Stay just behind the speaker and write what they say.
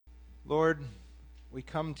Lord, we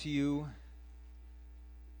come to you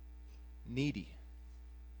needy.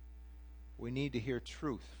 We need to hear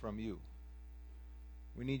truth from you.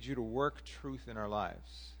 We need you to work truth in our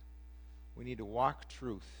lives. We need to walk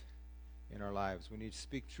truth in our lives. We need to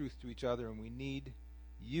speak truth to each other, and we need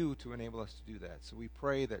you to enable us to do that. So we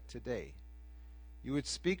pray that today you would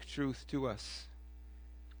speak truth to us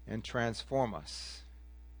and transform us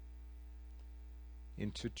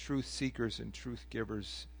into truth seekers and truth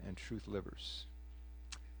givers and truth livers.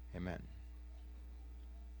 Amen.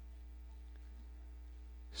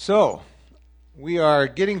 So, we are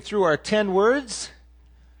getting through our 10 words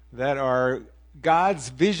that are God's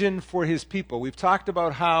vision for his people. We've talked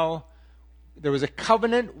about how there was a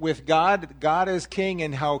covenant with God, God as king,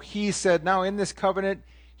 and how he said, now in this covenant,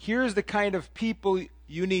 here's the kind of people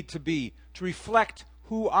you need to be to reflect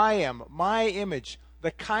who I am, my image, the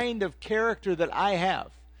kind of character that I have.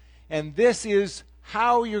 And this is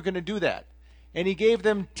how you're going to do that. And he gave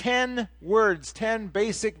them 10 words, 10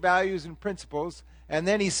 basic values and principles, and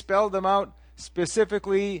then he spelled them out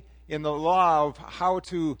specifically in the law of how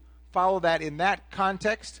to follow that in that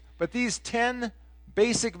context. But these 10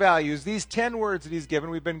 basic values, these 10 words that he's given,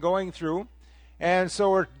 we've been going through. And so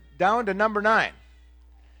we're down to number 9.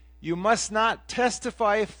 You must not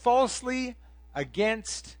testify falsely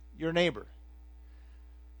against your neighbor.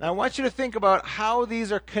 Now I want you to think about how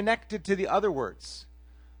these are connected to the other words.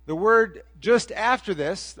 The word just after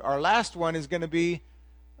this, our last one, is going to be,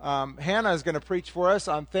 Hannah is going to preach for us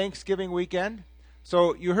on Thanksgiving weekend.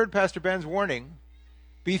 So you heard Pastor Ben's warning.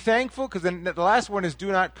 Be thankful, because the last one is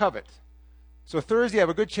do not covet. So Thursday, you have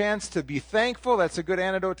a good chance to be thankful. That's a good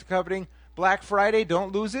antidote to coveting. Black Friday,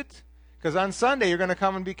 don't lose it, because on Sunday you're going to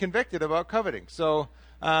come and be convicted about coveting. So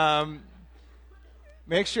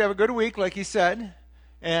make sure you have a good week, like he said.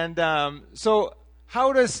 And so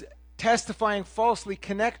how does testifying falsely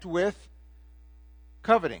connect with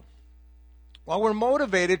coveting? Well, we're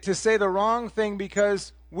motivated to say the wrong thing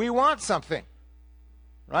because we want something,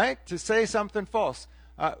 right? To say something false.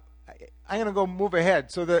 I'm going to go move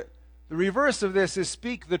ahead. So the reverse of this is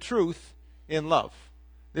speak the truth in love.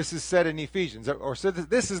 This is said in Ephesians. So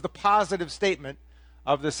this is the positive statement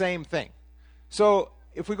of the same thing. So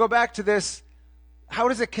if we go back to this, how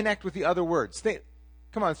does it connect with the other words?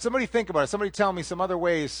 Come on, somebody think about it. Somebody tell me some other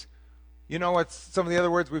ways. You know what's some of the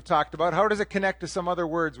other words we've talked about? How does it connect to some other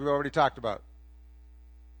words we've already talked about?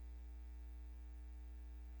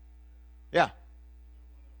 Yeah.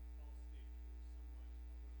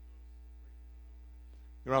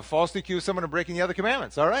 You want to falsely accuse someone of breaking the other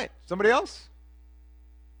commandments. All right. Somebody else?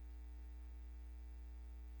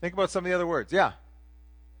 Think about some of the other words. Yeah.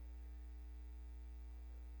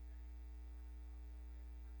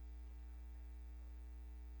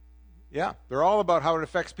 Yeah. They're all about how it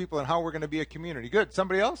affects people and how we're going to be a community. Good.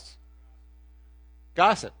 Somebody else?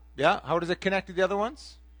 Gossip. Yeah. How does it connect to the other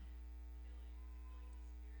ones?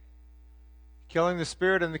 Killing the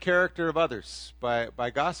spirit and the character of others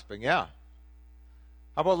by gossiping. Yeah.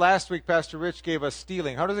 How about last week, Pastor Rich gave us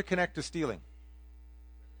stealing. How does it connect to stealing?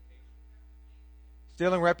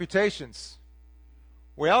 Stealing reputations.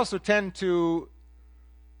 We also tend to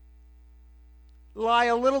lie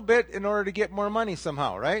a little bit in order to get more money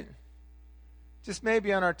somehow, right? Just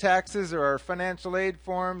maybe on our taxes or our financial aid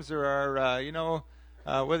forms or our,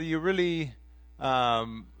 whether you really,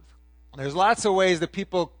 there's lots of ways that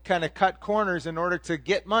people kind of cut corners in order to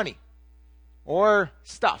get money or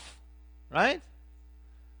stuff, right?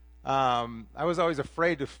 I was always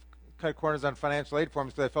afraid to cut corners on financial aid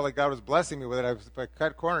forms because I felt like God was blessing me with it. If I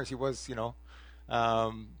cut corners, he was,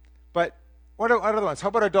 But what are other ones? How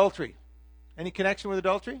about adultery? Any connection with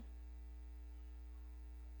adultery?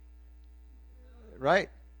 Right.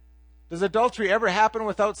 Does adultery ever happen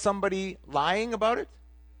without somebody lying about it?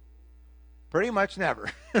 Pretty much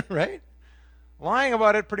never, right? Lying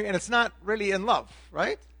about it, and it's not really in love,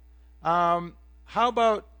 right? How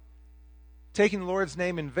about taking the Lord's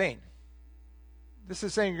name in vain? This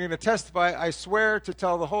is saying you're going to testify, I swear to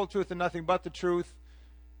tell the whole truth and nothing but the truth,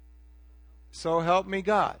 so help me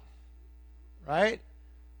God, right?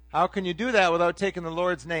 How can you do that without taking the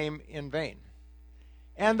Lord's name in vain?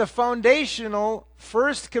 And the foundational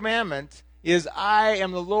first commandment is, I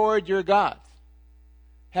am the Lord your God.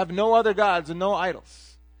 Have no other gods and no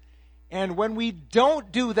idols. And when we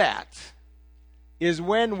don't do that is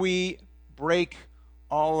when we break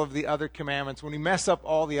all of the other commandments, when we mess up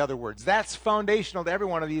all the other words. That's foundational to every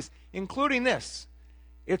one of these, including this.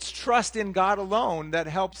 It's trust in God alone that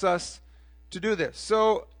helps us to do this.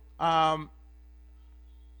 So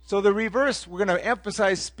the reverse, we're going to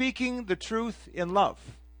emphasize speaking the truth in love.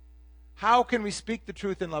 How can we speak the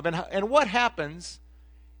truth in love? And what happens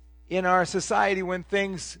in our society when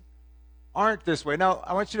things aren't this way. Now,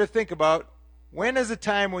 I want you to think about, when is a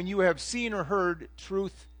time when you have seen or heard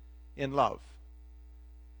truth in love?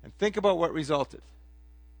 And think about what resulted.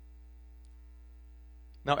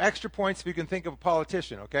 Now, extra points if you can think of a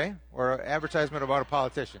politician, okay? Or an advertisement about a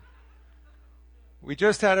politician. We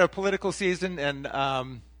just had a political season, and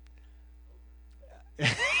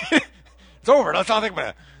it's over. Let's not think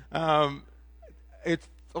about it. It's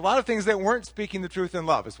a lot of things that weren't speaking the truth in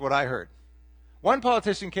love is what I heard. One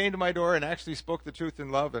politician came to my door and actually spoke the truth in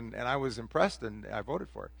love, and I was impressed, and I voted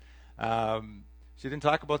for it. She didn't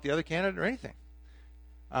talk about the other candidate or anything.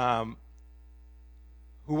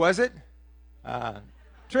 Who was it?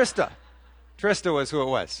 Trista. Trista was who it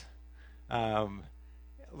was. A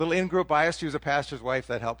little in-group bias. She was a pastor's wife.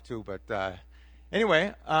 That helped too. But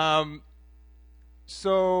anyway,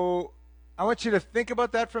 so I want you to think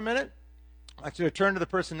about that for a minute. I want you to turn to the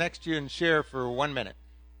person next to you and share for 1 minute.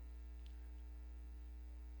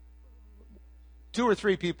 2 or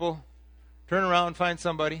 3 people. Turn around, find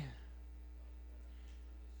somebody.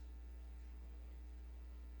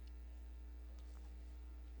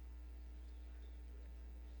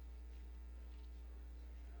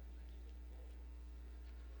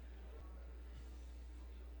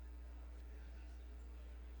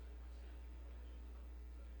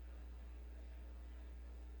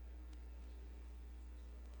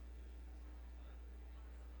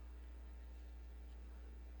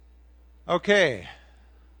 Okay.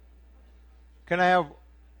 Can I have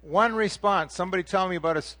one response? Somebody tell me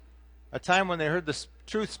about a time when they heard the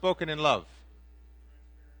truth spoken in love.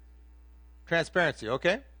 Transparency,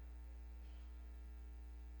 okay?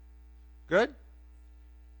 Good?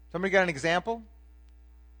 Somebody got an example?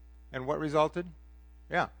 And what resulted?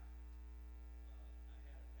 Yeah.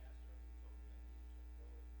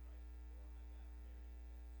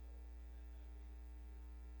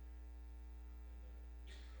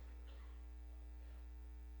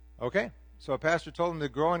 Okay, so a pastor told him to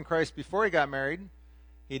grow in Christ before he got married.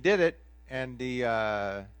 He did it, and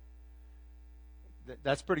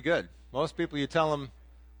that's pretty good. Most people, you tell them,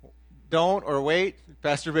 don't or wait.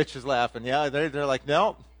 Pastor Rich is laughing. Yeah, they're like,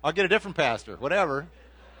 no, I'll get a different pastor, whatever.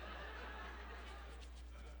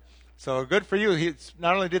 So good for you.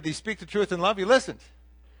 Not only did he speak the truth in love, he listened.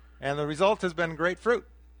 And the result has been great fruit.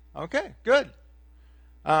 Okay, good.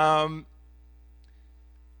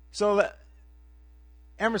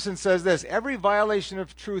 Emerson says this: every violation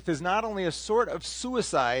of truth is not only a sort of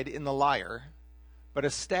suicide in the liar, but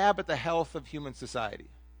a stab at the health of human society.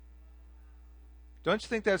 Don't you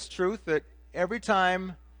think that's truth? That every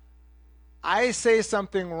time I say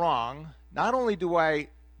something wrong, not only do I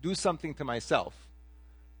do something to myself,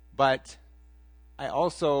 but I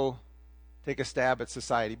also take a stab at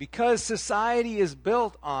society. Because society is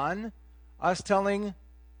built on us telling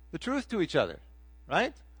the truth to each other,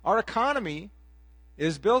 right? Our economy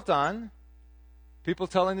is built on people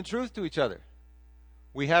telling the truth to each other.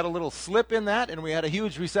 We had a little slip in that, and we had a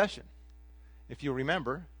huge recession. If you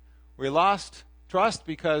remember, we lost trust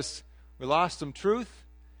because we lost some truth,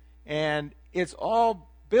 and it's all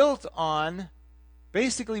built on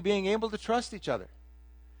basically being able to trust each other.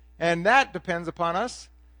 And that depends upon us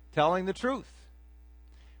telling the truth.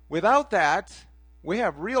 Without that, we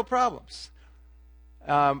have real problems.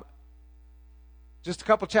 Just a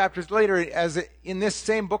couple chapters later, in this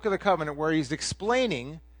same book of the covenant, where he's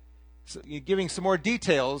explaining, giving some more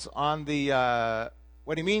details on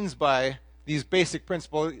what he means by these basic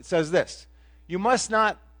principles, it says this: you must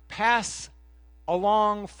not pass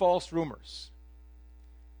along false rumors.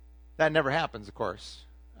 That never happens, of course.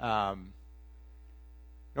 Nobody's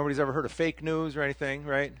ever heard of fake news or anything,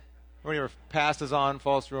 right? Nobody ever passes on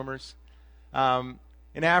false rumors.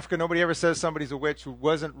 In Africa, nobody ever says somebody's a witch who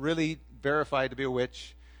wasn't really verified to be a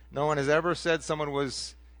witch. No one has ever said someone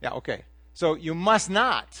was... Yeah, okay. So you must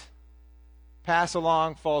not pass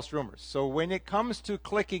along false rumors. So when it comes to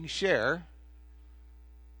clicking share,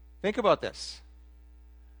 think about this.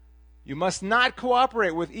 You must not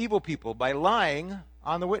cooperate with evil people by lying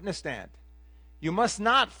on the witness stand. You must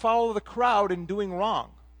not follow the crowd in doing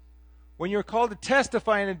wrong. When you're called to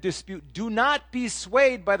testify in a dispute, do not be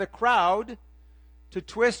swayed by the crowd to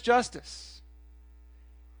twist justice.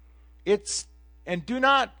 And do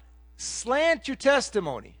not slant your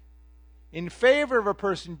testimony in favor of a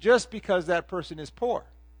person just because that person is poor.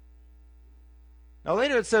 Now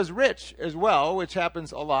later it says rich as well, which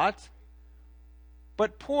happens a lot,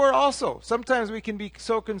 but poor also. Sometimes we can be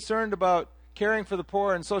so concerned about caring for the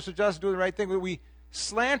poor and social justice, doing the right thing, that we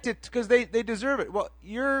slant it because they deserve it. Well,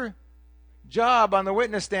 your job on the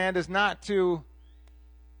witness stand is not to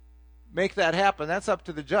make that happen. That's up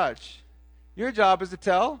to the judge. Your job is to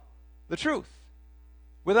tell the truth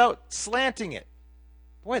without slanting it.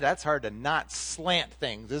 Boy, that's hard to not slant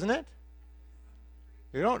things, isn't it?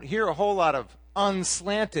 You don't hear a whole lot of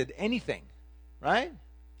unslanted anything, right?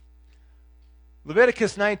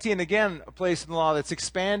 Leviticus 19, again, a place in the law that's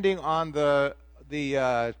expanding on the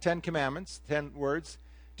 10 Commandments, 10 words.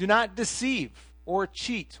 Do not deceive or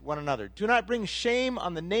cheat one another. Do not bring shame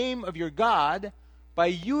on the name of your God by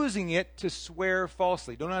using it to swear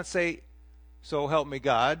falsely. Do not say, so help me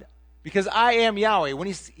God, because I am Yahweh. When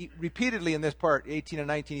he repeatedly in this part, 18 and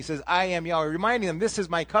 19, he says, I am Yahweh, reminding them, this is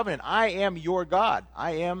my covenant. I am your God.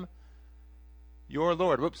 I am your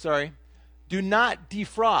Lord. Whoops, sorry. Do not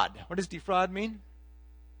defraud. What does defraud mean?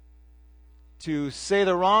 To say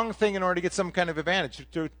the wrong thing in order to get some kind of advantage,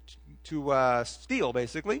 to steal,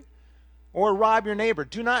 basically, or rob your neighbor.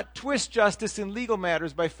 Do not twist justice in legal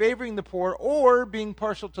matters by favoring the poor or being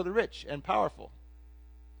partial to the rich and powerful.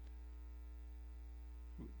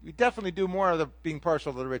 We definitely do more of the being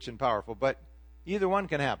partial to the rich and powerful, but either one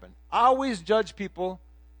can happen. Always judge people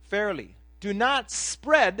fairly. Do not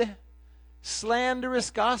spread slanderous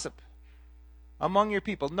gossip among your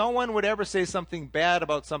people. No one would ever say something bad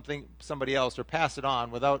about somebody else or pass it on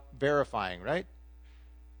without verifying, right?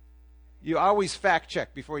 You always fact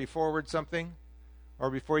check before you forward something or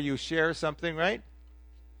before you share something, right?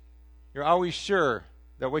 You're always sure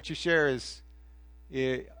that what you share is...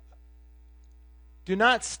 Do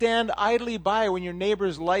not stand idly by when your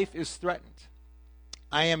neighbor's life is threatened.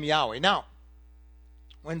 I am Yahweh. Now,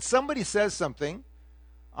 when somebody says something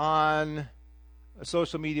on a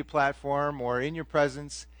social media platform or in your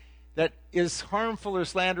presence that is harmful or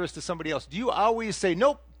slanderous to somebody else, do you always say,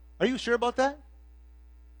 nope, are you sure about that?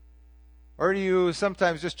 Or do you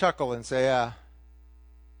sometimes just chuckle and say,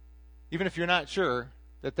 even if you're not sure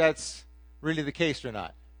that that's really the case or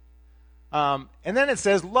not? And then it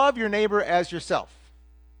says, love your neighbor as yourself.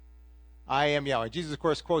 I am Yahweh. Jesus, of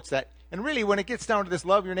course, quotes that. And really, when it gets down to this,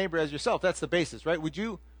 love your neighbor as yourself, that's the basis, right? Would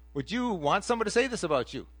you want somebody to say this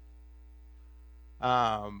about you?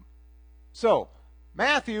 So,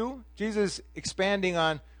 Matthew, Jesus expanding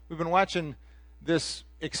on, we've been watching this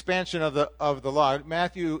expansion of the law.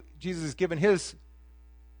 Matthew, Jesus has given his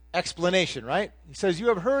explanation, right? He says, you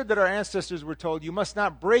have heard that our ancestors were told, you must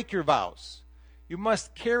not break your vows. You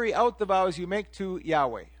must carry out the vows you make to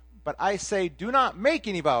Yahweh. But I say, do not make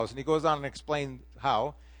any vows. And he goes on and explains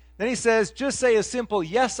how. Then he says, just say a simple,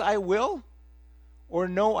 yes, I will, or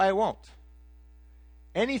no, I won't.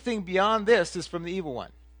 Anything beyond this is from the evil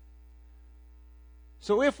one.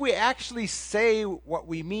 So if we actually say what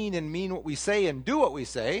we mean and mean what we say and do what we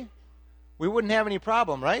say, we wouldn't have any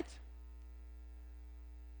problem, right?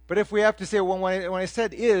 But if we have to say, well, when I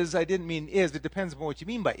said is, I didn't mean is, it depends upon what you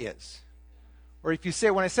mean by is. Or if you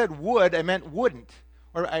say, when I said would, I meant wouldn't.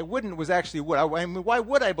 Or I wouldn't was actually would. I mean, why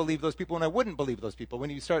would I believe those people when I wouldn't believe those people? When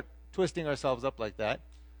you start twisting ourselves up like that,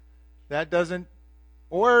 that doesn't...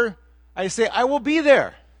 Or I say, I will be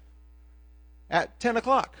there at 10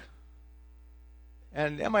 o'clock.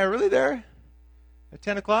 And am I really there at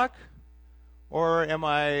 10 o'clock? Or am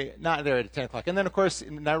I not there at 10 o'clock? And then, of course,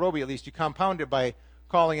 in Nairobi at least, you compound it by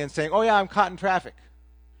calling and saying, oh yeah, I'm caught in traffic.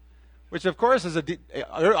 Which, of course, is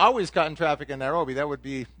you're always caught in traffic in Nairobi. That would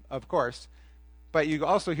be, of course. But you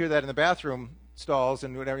also hear that in the bathroom stalls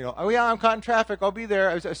and whatever. Oh, yeah, I'm caught in traffic. I'll be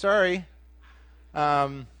there. Sorry.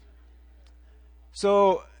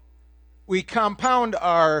 So we compound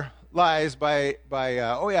our lies by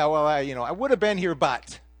oh, yeah, well, I would have been here,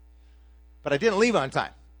 but I didn't leave on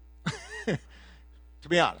time. To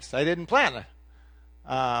be honest, I didn't plan it.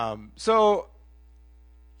 So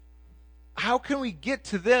how can we get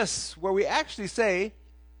to this where we actually say,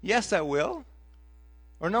 yes, I will,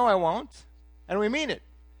 or no, I won't, and we mean it?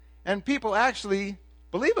 And people actually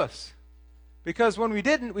believe us. Because when we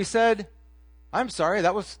didn't, we said, I'm sorry,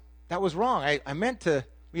 that was wrong. I meant to,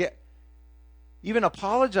 even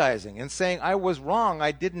apologizing and saying I was wrong,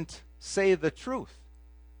 I didn't say the truth.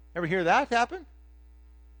 Ever hear that happen?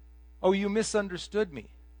 Oh, you misunderstood me.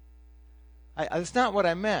 That's not what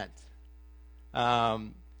I meant.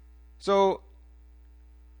 So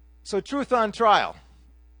truth on trial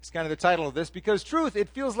is kind of the title of this, because truth, it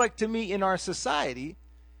feels like to me in our society,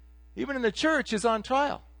 even in the church, is on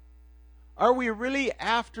trial. Are we really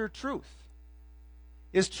after truth?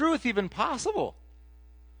 Is truth even possible?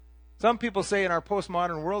 Some people say in our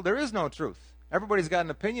postmodern world there is no truth. Everybody's got an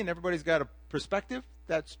opinion, everybody's got a perspective.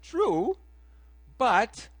 That's true,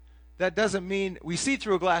 but that doesn't mean we see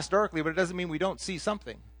through a glass darkly, but it doesn't mean we don't see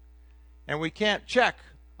something. And we can't check.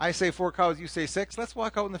 I say 4 cows, you say 6. Let's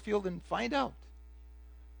walk out in the field and find out.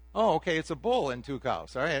 Oh, okay, it's a bull and 2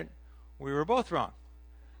 cows. All right. We were both wrong.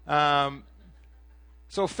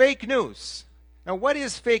 So fake news. Now, what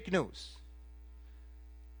is fake news?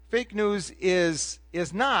 Fake news is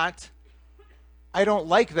not, I don't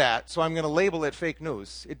like that, so I'm going to label it fake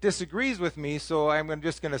news. It disagrees with me, so I'm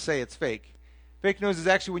just going to say it's fake. Fake news is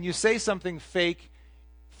actually when you say something fake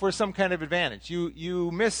for some kind of advantage.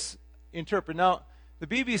 You misinterpret. Now, the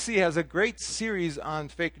BBC has a great series on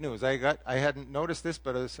fake news. I hadn't noticed this,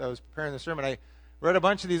 but as I was preparing the sermon, I read a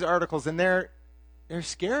bunch of these articles, and they're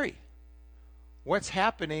scary. What's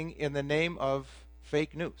happening in the name of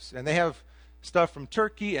fake news? And they have stuff from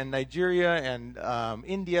Turkey and Nigeria and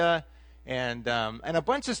India and a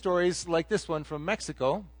bunch of stories like this one from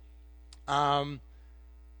Mexico.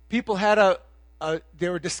 People had they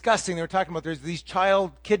were discussing, they were talking about there's these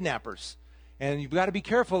child kidnappers, and you've got to be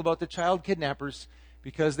careful about the child kidnappers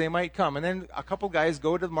because they might come. And then a couple guys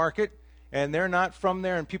go to the market, and they're not from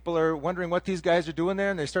there, and people are wondering what these guys are doing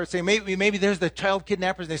there, and they start saying, maybe there's the child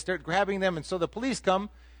kidnappers, and they start grabbing them, and so the police come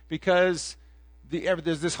because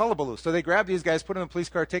there's this hullabaloo. So they grab these guys, put them in a police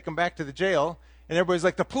car, take them back to the jail, and everybody's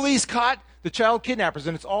like, the police caught the child kidnappers,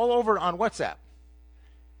 and it's all over on WhatsApp.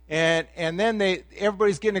 And then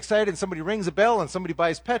everybody's getting excited, and somebody rings a bell, and somebody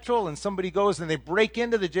buys petrol, and somebody goes, and they break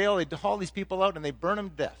into the jail, they haul these people out, and they burn them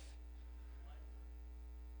to death.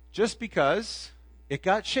 Just because it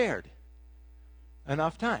got shared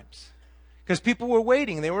enough times. Because people were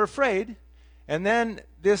waiting, they were afraid, and then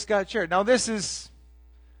this got shared. Now, this is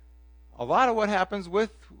a lot of what happens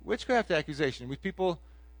with witchcraft accusation. With people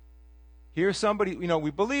hear somebody,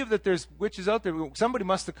 we believe that there's witches out there. Somebody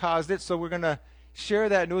must have caused it, so we're going to share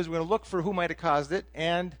that news. We're going to look for who might have caused it,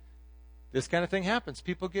 and this kind of thing happens.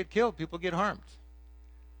 People get killed. People get harmed.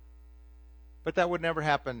 But that would never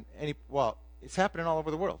happen. It's happening all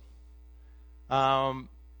over the world.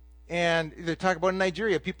 And they talk about in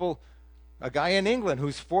Nigeria, a guy in England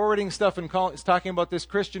who's forwarding stuff and is talking about this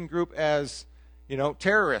Christian group as,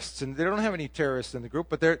 terrorists. And they don't have any terrorists in the group,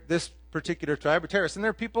 but this particular tribe are terrorists. And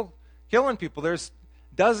there are people killing people. There's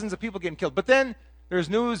dozens of people getting killed. But then there's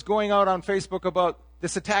news going out on Facebook about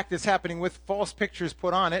this attack that's happening with false pictures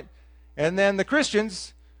put on it. And then the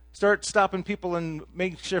Christians start stopping people and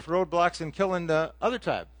makeshift roadblocks and killing the other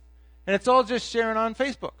tribe. And it's all just sharing on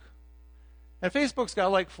Facebook. And Facebook's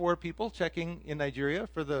got like 4 people checking in Nigeria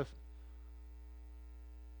for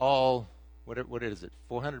what is it,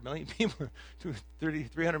 400 million people,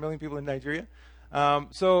 300 million people in Nigeria.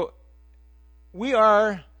 So we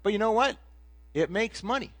are, but you know what? It makes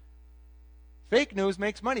money. Fake news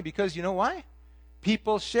makes money because you know why?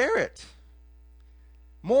 People share it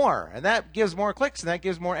more, and that gives more clicks, and that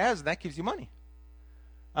gives more ads, and that gives you money.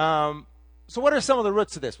 So what are some of the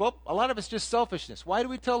roots of this? Well, a lot of it's just selfishness. Why do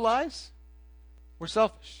we tell lies? We're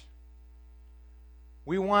selfish.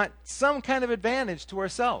 We want some kind of advantage to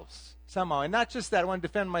ourselves somehow. And not just that. I want to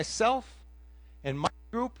defend myself and my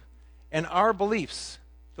group and our beliefs,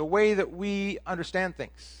 the way that we understand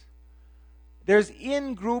things. There's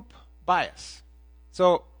in-group bias.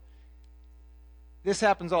 So this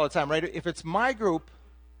happens all the time, right? If it's my group,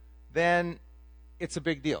 then it's a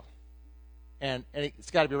big deal. And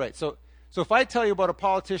it's got to be right. So if I tell you about a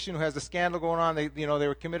politician who has a scandal going on, they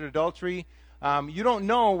were committed adultery, you don't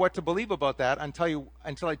know what to believe about that until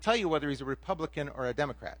I tell you whether he's a Republican or a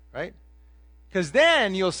Democrat, right? Because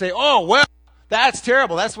then you'll say, oh, well, that's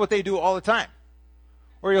terrible. That's what they do all the time.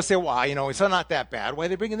 Or you'll say, well, it's not that bad. Why are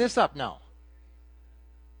they bringing this up now?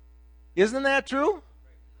 Isn't that true?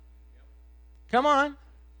 Come on.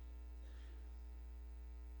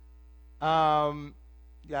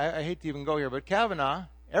 I hate to even go here, but Kavanaugh,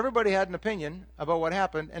 everybody had an opinion about what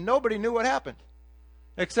happened, and nobody knew what happened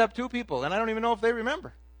except 2 people, and I don't even know if they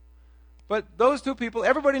remember. But those 2 people,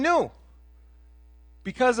 everybody knew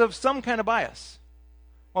because of some kind of bias.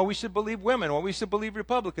 Well, we should believe women. Well, we should believe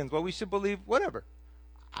Republicans. Well, we should believe whatever.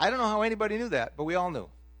 I don't know how anybody knew that, but we all knew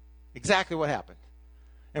exactly what happened.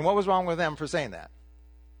 And what was wrong with them for saying that?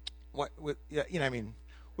 We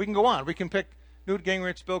can go on. We can pick Newt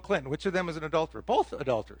Gingrich, Bill Clinton. Which of them is an adulterer? Both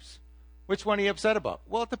adulterers. Which one are you upset about?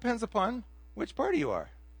 Well, it depends upon which party you are,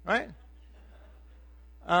 right?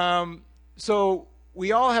 So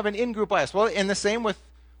we all have an in-group bias. Well, and the same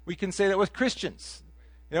we can say that with Christians.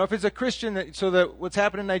 If it's a Christian, what's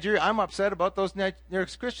happening in Nigeria, I'm upset about those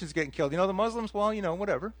Christians getting killed. The Muslims, well,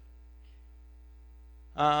 whatever.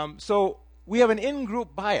 So we have an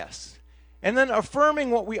in-group bias. And then affirming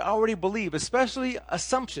what we already believe, especially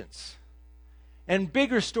assumptions and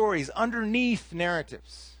bigger stories underneath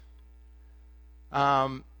narratives.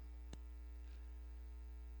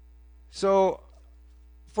 So,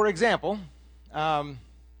 for example, I'm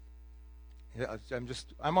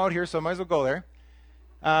out here, so I might as well go there.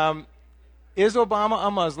 Is Obama a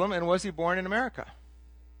Muslim, and was he born in America?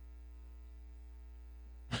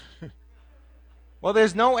 Well,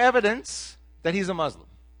 there's no evidence that he's a Muslim.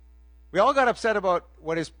 We all got upset about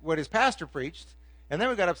what his pastor preached, and then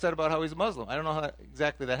we got upset about how he's a Muslim. I don't know how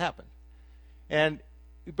exactly that happened.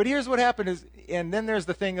 But here's what happened and then there's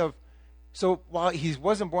the thing of, so while he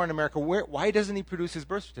wasn't born in America, why doesn't he produce his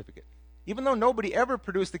birth certificate? Even though nobody ever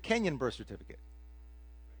produced the Kenyan birth certificate.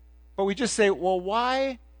 But we just say, well,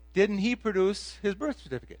 why didn't he produce his birth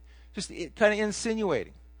certificate? Just kind of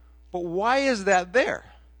insinuating. But why is that there?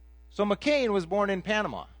 So McCain was born in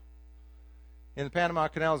Panama, in the Panama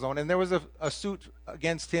Canal Zone, and there was a suit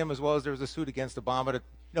against him as well as there was a suit against Obama.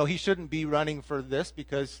 He shouldn't be running for this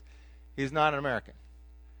because he's not an American.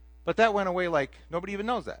 But that went away like nobody even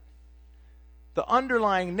knows that. The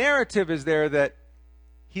underlying narrative is there that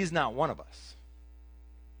he's not one of us.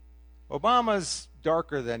 Obama's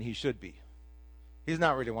darker than he should be. He's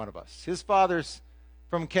not really one of us. His father's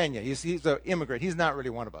from Kenya. He's an immigrant. He's not really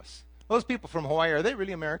one of us. Those people from Hawaii, are they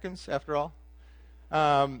really Americans after all?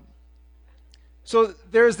 So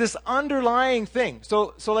there's this underlying thing.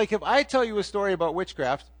 So like if I tell you a story about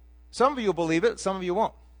witchcraft, some of you will believe it, some of you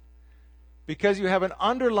won't. Because you have an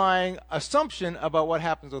underlying assumption about what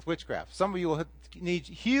happens with witchcraft. Some of you will need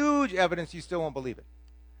huge evidence, you still won't believe it.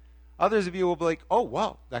 Others of you will be like, oh,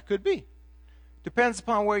 wow, that could be. Depends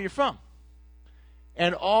upon where you're from.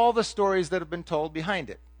 And all the stories that have been told behind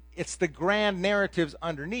it. It's the grand narratives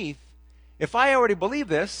underneath. If I already believe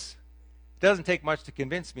this, it doesn't take much to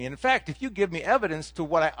convince me. And in fact, if you give me evidence to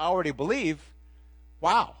what I already believe,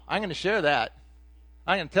 wow, I'm going to share that.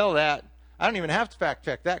 I'm going to tell that. I don't even have to fact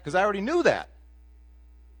check that because I already knew that.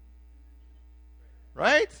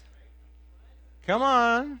 Right? Come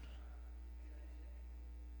on.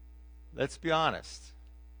 Let's be honest.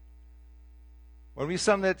 When we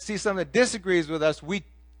see something that disagrees with us, we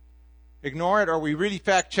ignore it or we really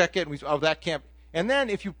fact check it and that can't. And then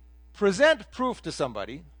if you present proof to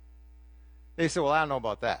somebody, they say, well, I don't know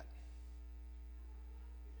about that.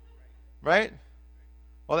 Right?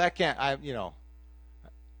 Well, that can't,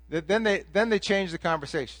 Then they change the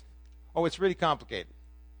conversation. Oh, it's really complicated.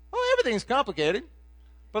 Oh, everything's complicated.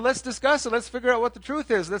 But let's discuss it. Let's figure out what the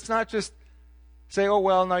truth is. Let's not just say, oh,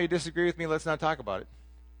 well, no, you disagree with me. Let's not talk about it.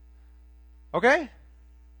 Okay?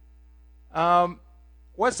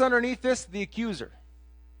 What's underneath this? The accuser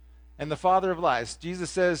and the father of lies. Jesus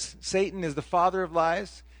says Satan is the father of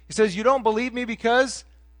lies. He says, you don't believe me because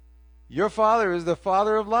your father is the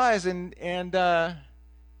father of lies. And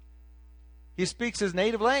he speaks his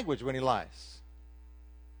native language when he lies.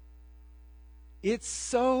 It's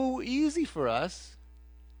so easy for us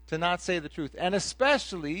to not say the truth, and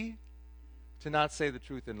especially to not say the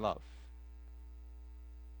truth in love.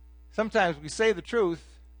 Sometimes we say the truth,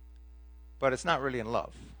 but it's not really in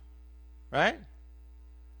love. Right?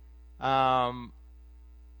 I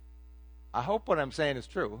hope what I'm saying is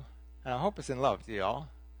true, and I hope it's in love to y'all.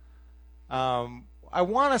 I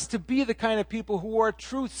want us to be the kind of people who are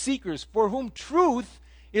truth seekers, for whom truth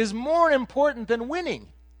is more important than winning.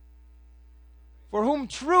 For whom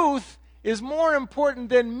truth is more important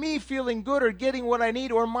than me feeling good or getting what I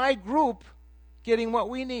need or my group getting what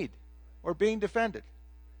we need or being defended.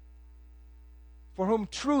 For whom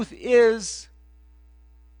truth is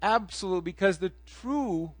absolute because the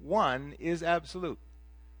true one is absolute.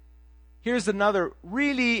 Here's another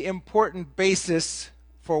really important basis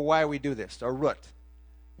for why we do this, a root.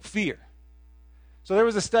 Fear. So there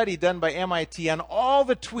was a study done by MIT on all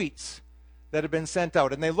the tweets that have been sent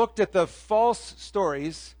out, and they looked at the false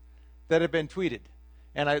stories that have been tweeted.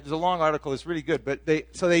 And there's a long article, it's really good, but they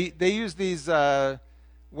use these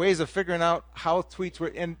ways of figuring out how tweets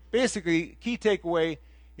were, and basically, key takeaway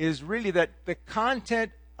is really that the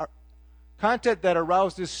content that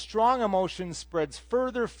arouses strong emotions spreads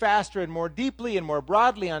further, faster, and more deeply and more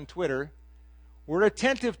broadly on Twitter. We're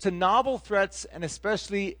attentive to novel threats and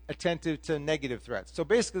especially attentive to negative threats. So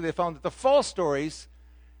basically they found that the false stories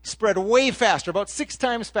spread way faster, about 6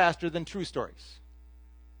 times faster than true stories.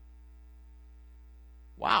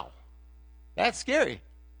 Wow. That's scary,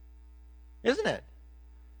 isn't it?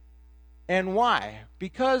 And why?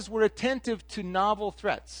 Because we're attentive to novel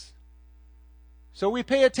threats. So we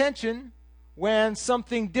pay attention when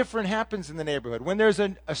something different happens in the neighborhood, when there's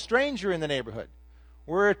a stranger in the neighborhood.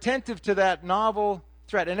 We're attentive to that novel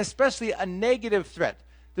threat, and especially a negative threat.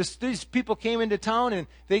 These people came into town, and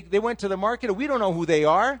they went to the market, and we don't know who they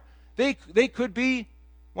are. They could be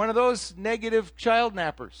one of those negative child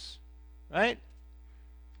nappers, right?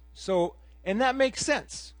 So, and that makes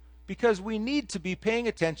sense, because we need to be paying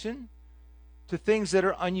attention to things that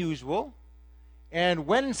are unusual. And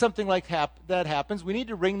when something like that happens, we need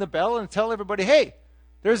to ring the bell and tell everybody, hey,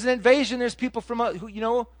 there's an invasion, there's people from,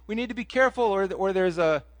 we need to be careful, or there's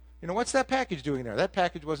What's that package doing there? That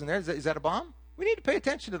package wasn't there. Is that a bomb? We need to pay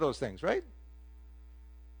attention to those things, right?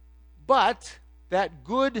 But that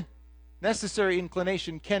good, necessary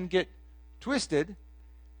inclination can get twisted.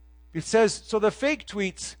 It says, so the fake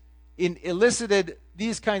tweets elicited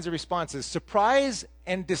these kinds of responses: surprise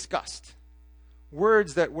and disgust.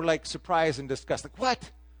 Words that were like surprise and disgust. Like,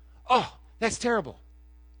 what? Oh, that's terrible.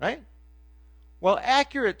 Right? Well,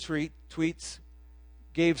 accurate tweets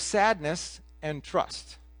gave sadness and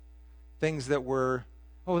trust. Things that were,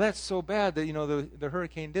 oh, that's so bad that, the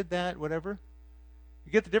hurricane did that, whatever.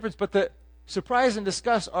 You get the difference? But the surprise and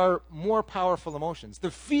disgust are more powerful emotions.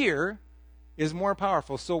 The fear is more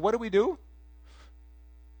powerful. So what do?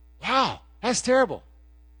 Wow, that's terrible.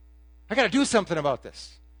 I got to do something about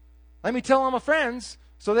this. Let me tell all my friends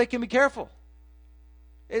so they can be careful.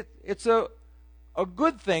 It's a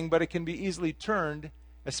good thing, but it can be easily turned,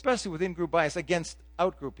 especially with in-group bias, against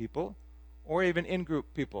out-group people or even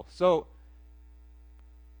in-group people. So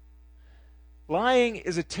lying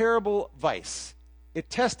is a terrible vice. It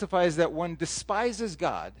testifies that one despises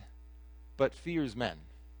God but fears men.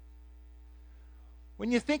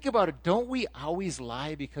 When you think about it, don't we always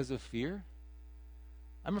lie because of fear?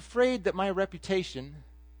 I'm afraid that my reputation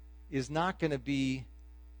is not going to be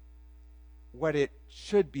what it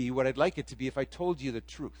should be, what I'd like it to be if I told you the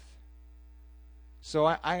truth. So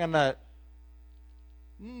I'm going to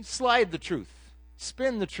slide the truth,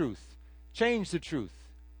 spin the truth, change the truth.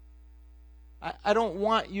 I don't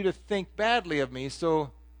want you to think badly of me,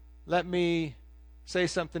 so let me say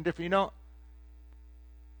something different.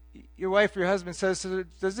 Your wife or your husband says,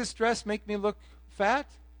 does this dress make me look fat?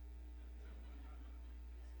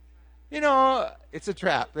 It's a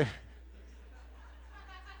trap.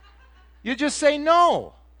 You just say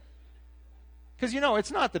no. Because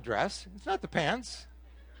it's not the dress. It's not the pants.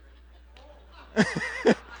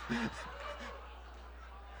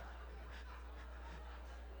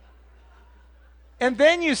 And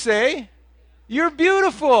then you say, you're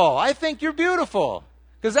beautiful. I think you're beautiful.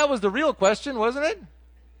 Because that was the real question, wasn't it?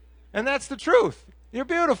 And that's the truth. You're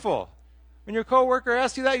beautiful. When your coworker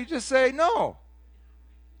asks you that, you just say no.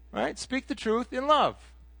 Right? Speak the truth in love.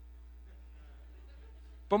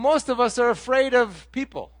 But most of us are afraid of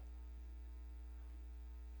people.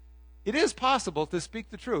 It is possible to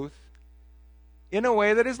speak the truth in a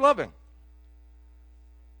way that is loving.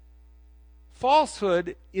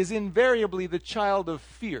 Falsehood is invariably the child of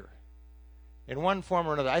fear in one form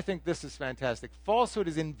or another. I think this is fantastic. Falsehood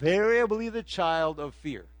is invariably the child of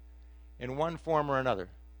fear in one form or another.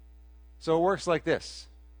 So it works like this.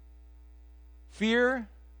 Fear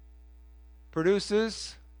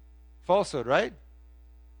produces falsehood, right?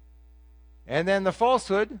 And then the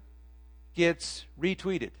falsehood gets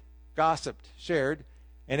retweeted, gossiped, shared,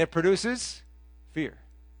 and it produces fear.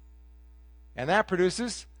 And that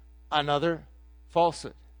produces another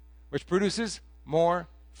falsehood, which produces more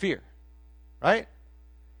fear, right?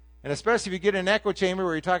 And especially if you get in an echo chamber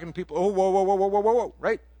where you're talking to people, oh, whoa, whoa, whoa, whoa, whoa, whoa, whoa,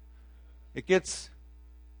 right? It gets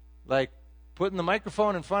like putting the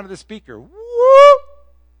microphone in front of the speaker. Whoop!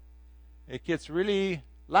 It gets really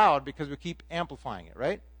loud because we keep amplifying it,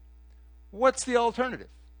 right? What's the alternative?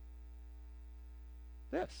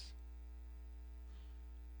 This.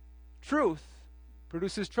 Truth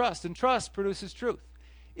produces trust, and trust produces truth.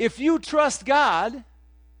 If you trust God,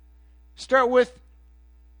 start with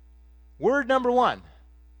word number 1.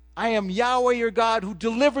 I am Yahweh your God who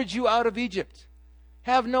delivered you out of Egypt.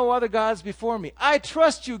 Have no other gods before me. I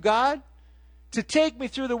trust you, God, to take me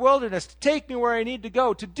through the wilderness, to take me where I need to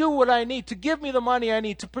go, to do what I need, to give me the money I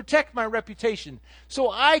need, to protect my reputation, so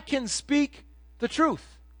I can speak the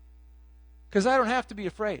truth. Because I don't have to be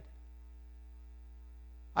afraid.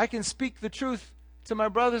 I can speak the truth to my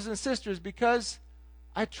brothers and sisters because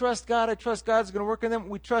I trust God. I trust God's going to work in them.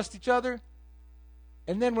 We trust each other.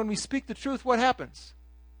 And then when we speak the truth, what happens?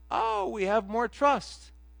 Oh, we have more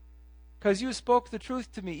trust. Because you spoke the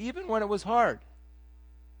truth to me even when it was hard.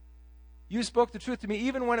 You spoke the truth to me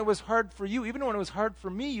even when it was hard for you. Even when it was hard for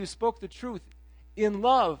me, you spoke the truth in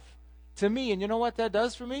love to me. And you know what that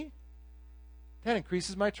does for me? That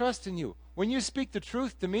increases my trust in you. When you speak the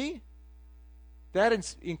truth to me,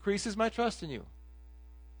 that increases my trust in you.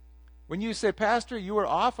 When you say, Pastor, you were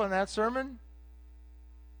off on that sermon,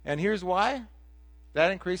 and here's why,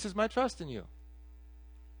 that increases my trust in you.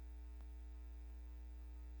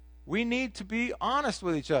 We need to be honest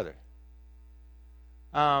with each other.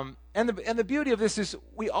 And the beauty of this is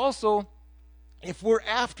we also, if we're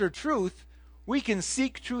after truth, we can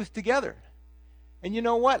seek truth together. And you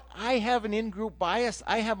know what? I have an in-group bias.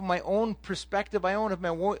 I have my own perspective. I have my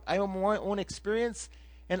own experience,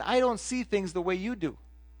 and I don't see things the way you do.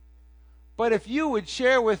 But if you would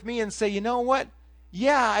share with me and say, you know what?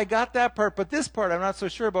 Yeah, I got that part, but this part I'm not so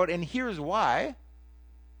sure about, and here's why.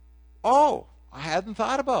 Oh, I hadn't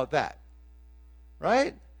thought about that.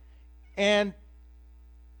 Right? And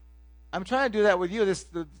I'm trying to do that with you.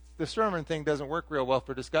 The sermon thing doesn't work real well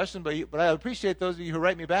for discussion, but I appreciate those of you who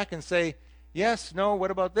write me back and say, yes, no,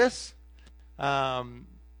 what about this? For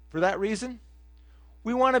that reason,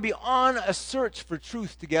 we want to be on a search for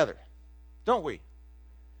truth together, don't we?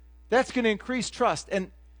 That's going to increase trust.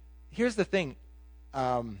 And here's the thing.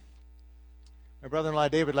 My brother-in-law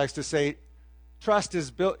David likes to say, trust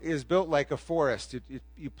is built like a forest.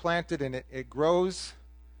 You plant it and it grows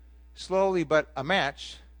slowly, but a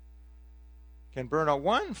match can burn out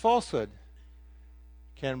one falsehood,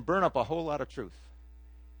 can burn up a whole lot of truth.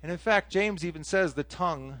 And in fact, James even says the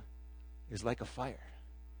tongue is like a fire.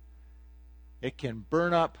 It can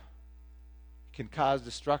burn up, it can cause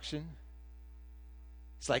destruction.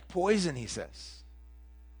 It's like poison, he says.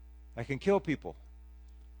 It can kill people.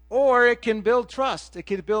 Or it can build trust, it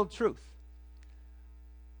can build truth.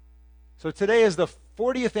 So today is the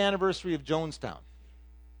 40th anniversary of Jonestown.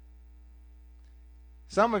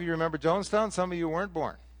 Some of you remember Jonestown, some of you weren't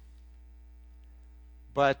born.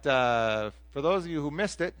 But for those of you who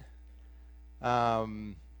missed it,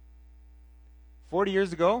 40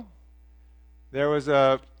 years ago, there was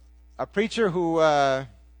a preacher who had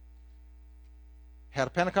a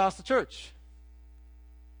Pentecostal church.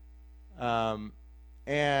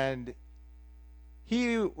 And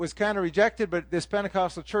he was kind of rejected, but this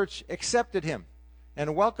Pentecostal church accepted him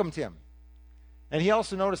and welcomed him. And he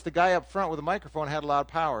also noticed the guy up front with the microphone had a lot of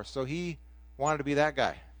power, so he wanted to be that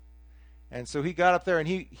guy. And so he got up there and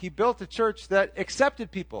he built a church that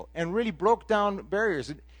accepted people and really broke down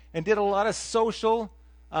barriers and did a lot of social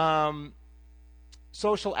action,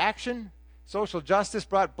 social justice,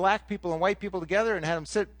 brought black people and white people together and had them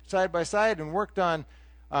sit side by side and worked on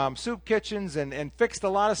soup kitchens and fixed a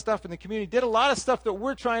lot of stuff in the community, did a lot of stuff that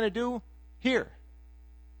we're trying to do here.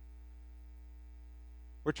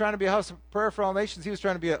 We're trying to be a house of prayer for all nations. He was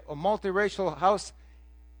trying to be a multiracial house.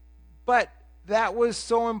 But that was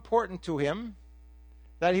so important to him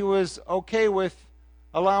that he was okay with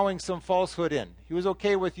allowing some falsehood in. He was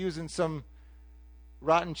okay with using some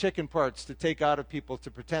rotten chicken parts to take out of people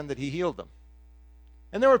to pretend that he healed them.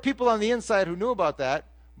 And there were people on the inside who knew about that,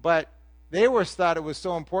 but they thought it was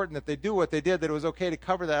so important that they do what they did that it was okay to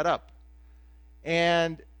cover that up.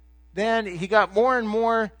 And then he got more and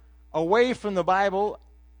more away from the Bible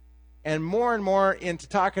and more into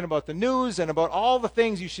talking about the news and about all the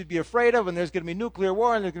things you should be afraid of, and there's going to be nuclear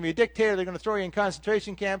war, and there's going to be a dictator, they're going to throw you in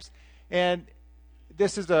concentration camps. And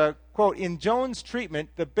this is a quote, in Jones' treatment,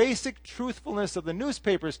 the basic truthfulness of the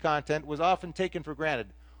newspaper's content was often taken for granted,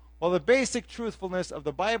 while the basic truthfulness of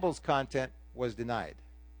the Bible's content was denied.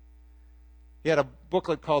 He had a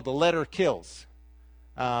booklet called The Letter Kills,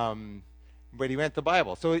 but he meant the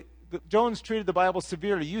Bible. So Jones treated the Bible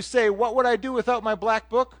severely. You say, what would I do without my black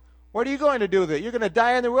book? What are you going to do with it? You're going to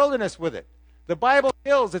die in the wilderness with it. The Bible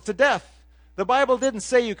kills. It's a death. The Bible didn't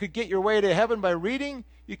say you could get your way to heaven by reading.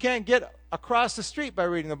 You can't get across the street by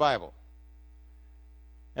reading the Bible.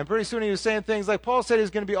 And pretty soon he was saying things like Paul said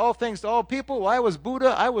he's going to be all things to all people. Well, I was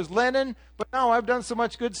Buddha, I was Lenin, but now I've done so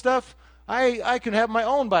much good stuff, I can have my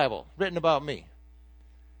own Bible written about me.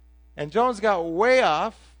 And Jones got way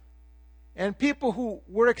off, and people who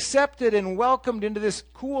were accepted and welcomed into this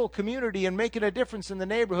cool community and making a difference in the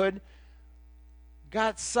neighborhood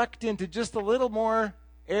got sucked into just a little more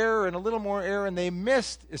error and a little more error, and they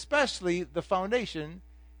missed especially the foundation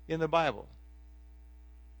in the Bible.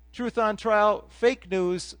 Truth on trial, fake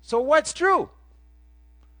news. So what's true?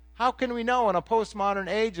 How can we know in a postmodern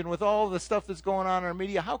age and with all the stuff that's going on in our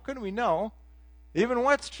media, how can we know even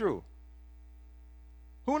what's true?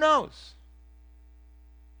 Who knows?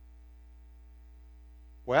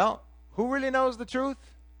 Well, who really knows the truth?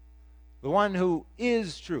 The one who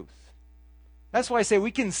is truth. That's why I say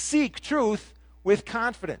we can seek truth with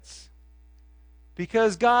confidence.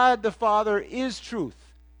 Because God the Father is truth.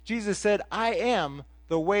 Jesus said, I am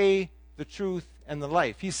the way, the truth, and the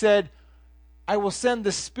life. He said, I will send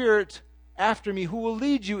the Spirit after me who will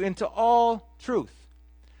lead you into all truth.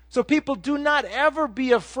 So people, do not ever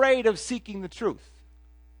be afraid of seeking the truth.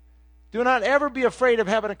 Do not ever be afraid of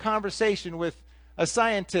having a conversation with a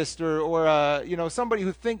scientist or somebody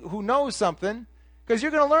who knows something, because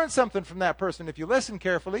you're going to learn something from that person if you listen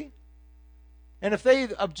carefully. And if they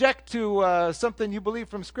object to something you believe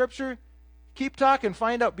from Scripture, keep talking,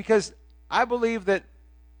 find out, because I believe that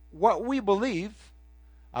what we believe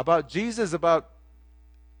about Jesus, about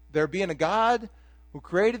there being a God who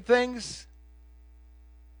created things,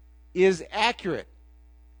 is accurate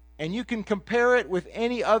and you can compare it with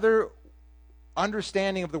any other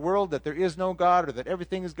understanding of the world, that there is no God, or that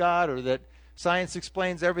everything is God, or that science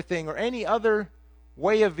explains everything, or any other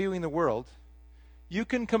way of viewing the world, you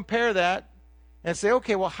can compare that and say,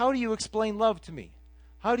 okay, well, how do you explain love to me?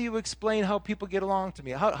 How do you explain how people get along to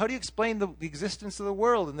me? How do you explain the existence of the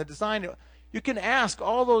world and the design? You can ask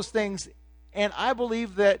all those things, and I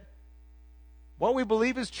believe that what we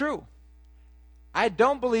believe is true. I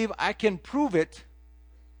don't believe I can prove it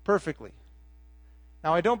perfectly.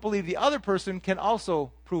 Now, I don't believe the other person can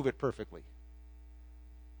also prove it perfectly,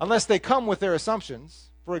 unless they come with their assumptions.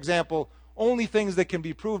 For example, only things that can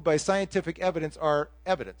be proved by scientific evidence are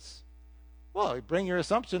evidence. Well, you bring your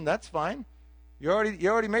assumption, that's fine. You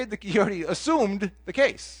already assumed the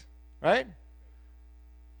case, right?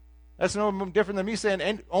 That's no different than me saying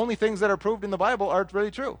and only things that are proved in the Bible are really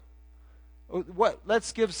true.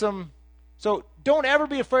 Let's give some. So don't ever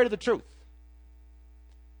be afraid of the truth.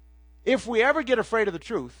 If we ever get afraid of the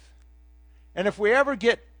truth, and if we ever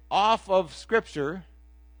get off of Scripture,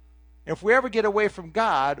 if we ever get away from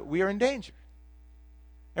God, we are in danger.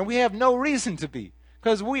 And we have no reason to be,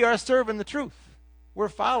 because we are serving the truth. We're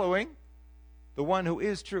following the one who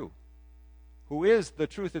is true, who is the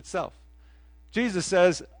truth itself. Jesus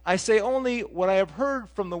says, I say only what I have heard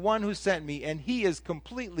from the one who sent me, and he is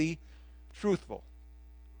completely truthful.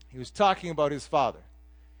 He was talking about his Father.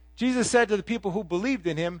 Jesus said to the people who believed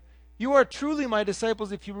in him, you are truly my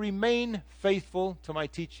disciples if you remain faithful to my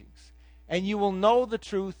teachings, and you will know the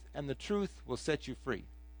truth, and the truth will set you free.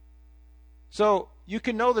 So you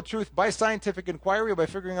can know the truth by scientific inquiry, by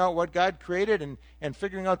figuring out what God created and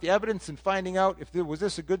figuring out the evidence and finding out if was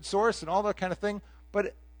this a good source and all that kind of thing.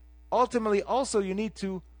 But ultimately also you need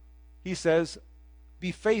to, he says,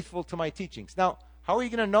 be faithful to my teachings. Now, how are you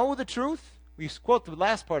going to know the truth? We quote the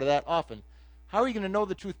last part of that often. How are you going to know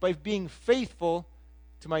the truth? By being faithful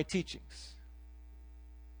to my teachings.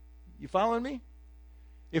 You following me?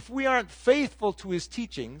 If we aren't faithful to his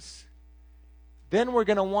teachings, then we're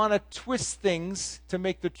going to want to twist things to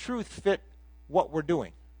make the truth fit what we're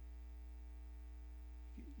doing.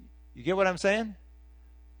 You get what I'm saying?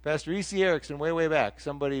 Pastor E.C. Erickson, way back,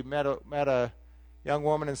 somebody met a young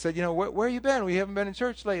woman and said, where you been? We haven't been in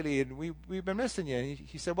church lately, and we've been missing you. And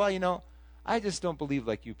he said, well, I just don't believe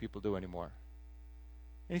like you people do anymore.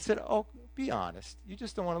 And he said, oh, be honest. You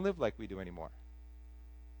just don't want to live like we do anymore.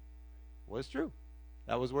 It was true.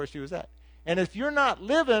 That was where she was at. And if you're not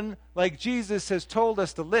living like Jesus has told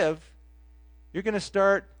us to live, you're going to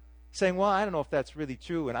start saying, well, I don't know if that's really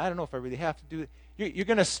true, and I don't know if I really have to do it. You're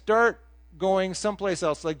going to start going someplace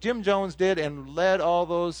else, like Jim Jones did and led all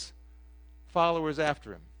those followers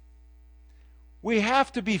after him. We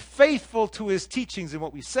have to be faithful to his teachings in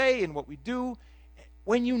what we say and what we do.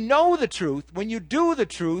 When you know the truth, when you do the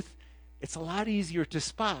truth, it's a lot easier to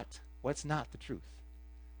spot what's not the truth.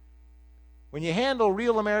 When you handle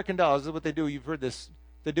real American dollars, this is what they do. You've heard this.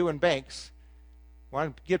 They do in banks.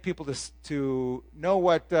 Want to get people to know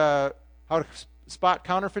how to spot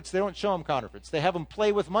counterfeits. They don't show them counterfeits. They have them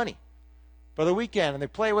play with money for the weekend, and they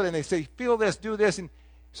play with it, and they say, feel this, do this, and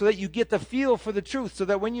so that you get the feel for the truth, so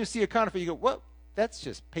that when you see a counterfeit, you go, well, that's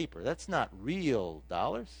just paper. That's not real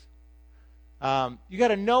dollars. You got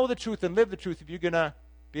to know the truth and live the truth if you're going to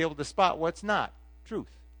be able to spot what's not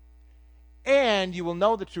truth. And you will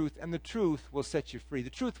know the truth, and the truth will set you free. The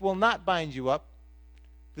truth will not bind you up.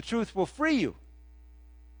 The truth will free you.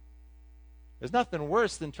 There's nothing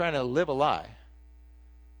worse than trying to live a lie.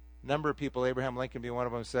 A number of people, Abraham Lincoln being one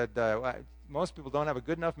of them, said, most people don't have a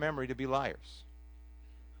good enough memory to be liars.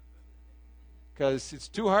 Because it's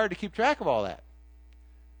too hard to keep track of all that.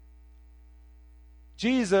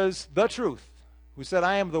 Jesus, the truth, who said,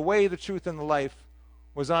 I am the way, the truth, and the life,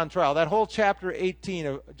 was on trial. That whole chapter 18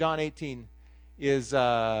 of John 18 is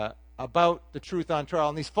about the truth on trial.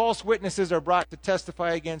 And these false witnesses are brought to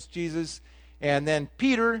testify against Jesus. And then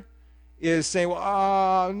Peter is saying,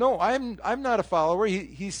 well, no, I'm not a follower.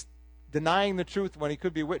 He's denying the truth when he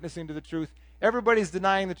could be witnessing to the truth. Everybody's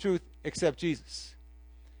denying the truth except Jesus.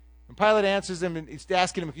 And Pilate answers him, and he's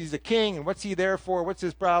asking him if he's a king, and what's he there for? What's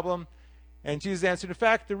his problem? And Jesus answered, in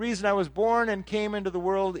fact, the reason I was born and came into the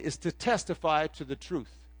world is to testify to the truth.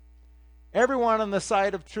 Everyone on the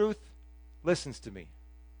side of truth listens to me.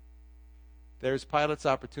 There's Pilate's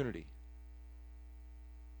opportunity.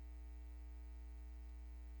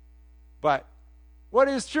 But what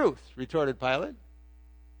is truth? Retorted Pilate.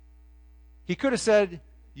 He could have said,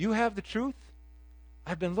 you have the truth?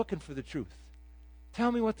 I've been looking for the truth.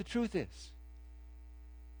 Tell me what the truth is.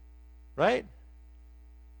 Right?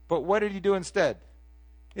 But what did he do instead?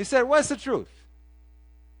 He said, what's the truth?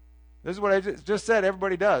 This is what I just said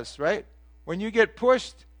everybody does, right? When you get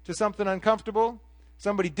pushed to something uncomfortable,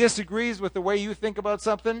 somebody disagrees with the way you think about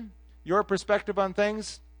something, your perspective on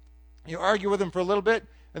things, you argue with them for a little bit,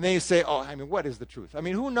 and then you say, oh, I mean, what is the truth? I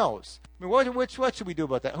mean, who knows? I mean, what should we do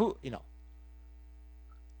about that?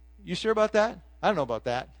 You sure about that? I don't know about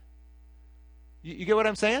that. You get what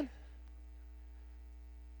I'm saying?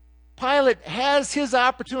 Pilate has his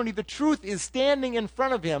opportunity. The truth is standing in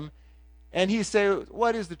front of him, and he says,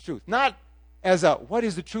 what is the truth? Not as a, what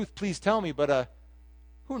is the truth, please tell me, but a,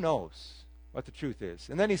 who knows what the truth is?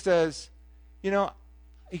 And then he says,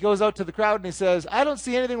 he goes out to the crowd and he says, I don't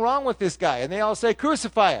see anything wrong with this guy. And they all say,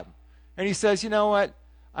 crucify him. And he says, you know what?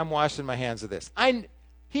 I'm washing my hands of this.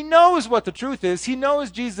 He knows what the truth is. He knows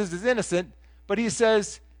Jesus is innocent, but he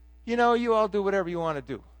says, you all do whatever you want to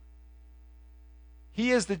do.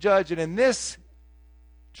 He is the judge, and in this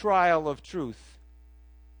trial of truth,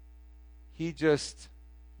 he just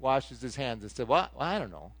washes his hands and said, well, I don't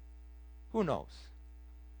know. Who knows?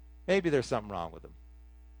 Maybe there's something wrong with him.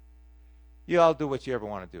 You all do what you ever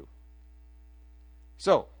want to do.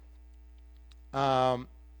 So,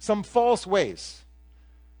 some false ways.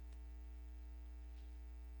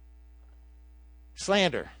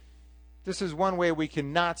 Slander. This is one way we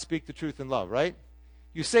cannot speak the truth in love, right?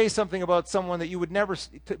 You say something about someone that you would never,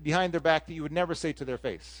 behind their back, that you would never say to their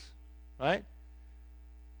face, right?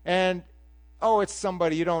 And, it's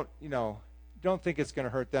somebody you don't think it's going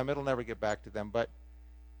to hurt them. It'll never get back to them. But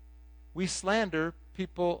we slander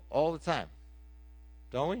people all the time,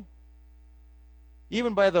 don't we?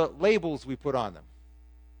 Even by the labels we put on them,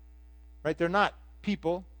 right? They're not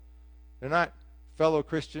people. They're not fellow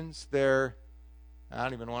Christians. I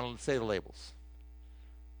don't even want to say the labels.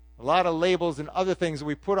 A lot of labels and other things that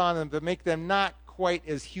we put on them that make them not quite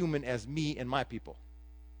as human as me and my people.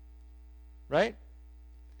 Right?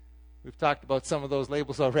 We've talked about some of those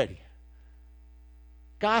labels already.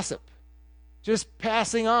 Gossip. Just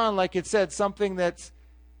passing on, like it said, something that's,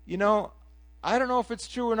 I don't know if it's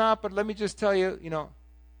true or not, but let me just tell you,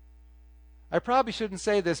 I probably shouldn't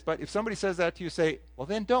say this, but if somebody says that to you, say, well,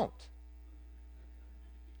 then don't.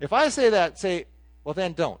 If I say that, say, well,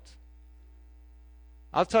 then don't.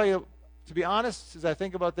 I'll tell you, to be honest, as I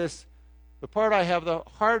think about this, the part I have the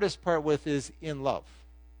hardest part with is in love.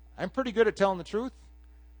 I'm pretty good at telling the truth,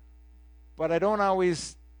 but I don't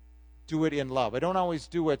always do it in love. I don't always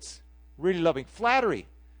do what's really loving. Flattery.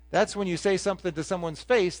 That's when you say something to someone's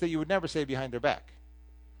face that you would never say behind their back.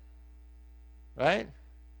 Right?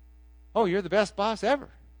 Oh, you're the best boss ever.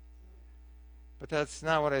 But that's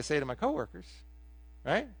not what I say to my coworkers.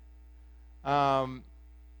 Right?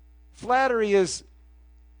 Flattery is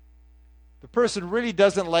the person really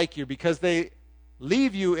doesn't like you because they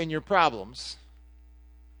leave you in your problems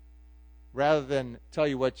rather than tell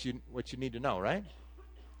you what you need to know, right?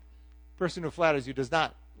 The person who flatters you does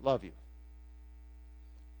not love you.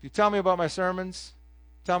 If you tell me about my sermons,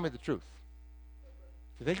 tell me the truth.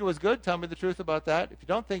 If you think it was good, tell me the truth about that. If you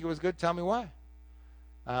don't think it was good, tell me why.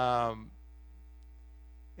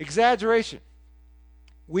 Exaggeration.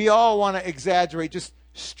 We all want to exaggerate, just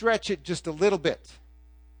stretch it just a little bit.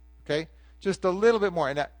 Okay? Just a little bit more.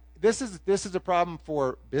 And this is a problem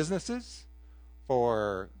for businesses,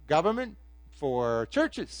 for government, for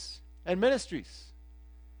churches and ministries.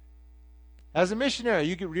 As a missionary,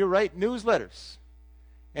 you write newsletters.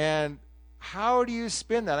 And how do you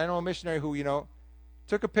spin that? I know a missionary who,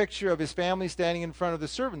 took a picture of his family standing in front of the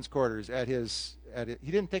servants' quarters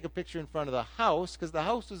he didn't take a picture in front of the house because the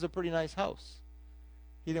house was a pretty nice house.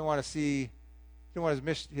 He didn't want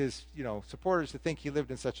his supporters to think he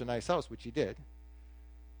lived in such a nice house, which he did.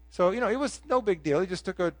 So, it was no big deal. He just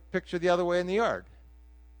took a picture the other way in the yard.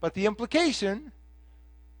 But the implication,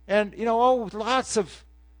 and, lots of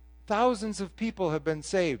thousands of people have been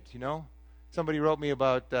saved, Somebody wrote me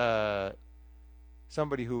about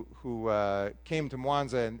somebody who came to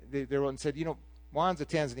Mwanza, and they wrote and said, Mwanza,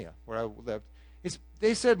 Tanzania, where I lived,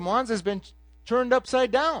 they said Mwanza's been turned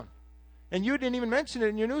upside down. And you didn't even mention it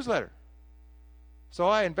in your newsletter. So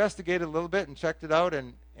I investigated a little bit and checked it out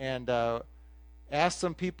and asked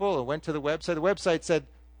some people and went to the website. The website said,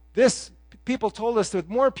 people told us that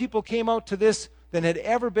more people came out to this than had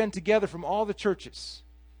ever been together from all the churches.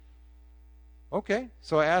 Okay.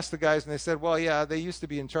 So I asked the guys, and they said, well, yeah, they used to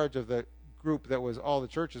be in charge of the group that was all the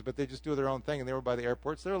churches, but they just do their own thing, and they were by the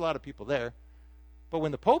airport, so there were a lot of people there. But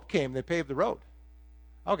when the Pope came, they paved the road.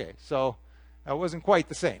 Okay, so it wasn't quite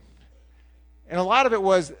the same. And a lot of it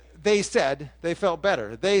was, they felt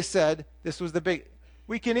better. They said this was the big,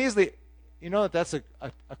 we can easily, that's a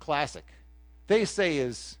classic. They say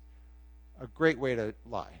is a great way to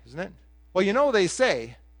lie, isn't it? Well, they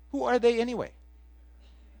say, who are they anyway?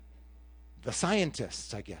 The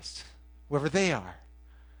scientists, I guess, whoever they are.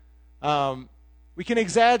 We can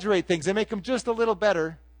exaggerate things and make them just a little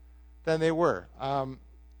better than they were. I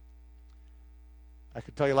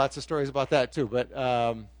could tell you lots of stories about that too, but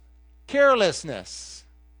carelessness.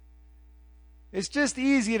 It's just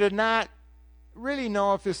easy to not really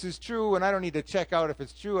know if this is true, and I don't need to check out if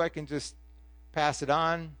it's true. I can just pass it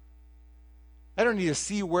on. I don't need to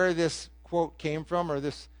see where this quote came from, or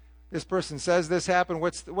this person says this happened.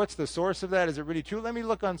 What's the source of that? Is it really true? Let me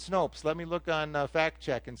look on Snopes. Let me look on Fact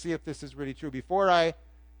Check and see if this is really true before I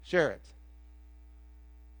share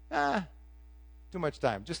it. Too much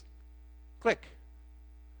time. Just click.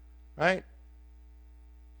 Right?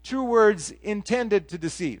 True words intended to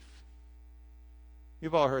deceive.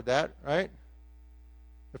 You've all heard that, right?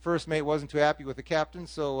 The first mate wasn't too happy with the captain,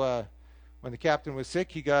 so when the captain was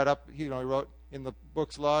sick, he got up, he wrote in the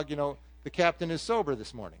book's log, the captain is sober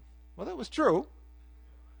this morning. Well, that was true.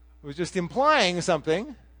 It was just implying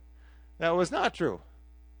something that was not true.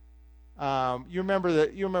 You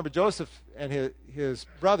remember Joseph and his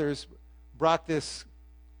brothers brought this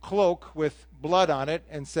cloak with blood on it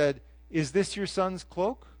and said, "Is this your son's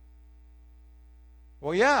cloak?"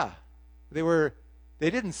 Well, yeah. They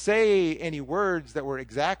didn't say any words that were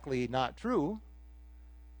exactly not true.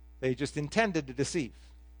 They just intended to deceive.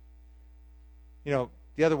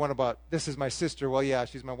 The other one about, this is my sister. Well, yeah,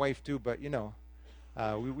 she's my wife too, but we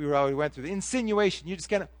went through the insinuation. You just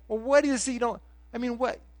kind of, well, what is it?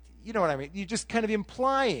 What? You know what I mean? You're just kind of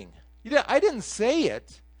implying. I didn't say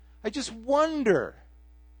it. I just wonder.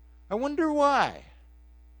 I wonder why.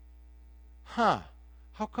 How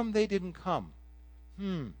come they didn't come?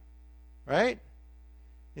 Right?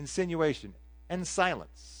 Insinuation and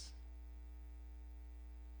silence.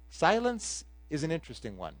 Silence is an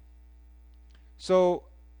interesting one. So,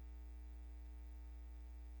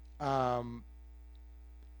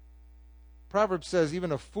 Proverbs says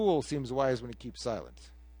even a fool seems wise when he keeps silent.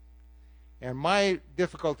 And my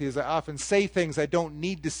difficulty is I often say things I don't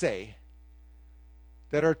need to say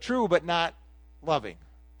that are true but not loving.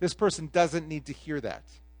 This person doesn't need to hear that.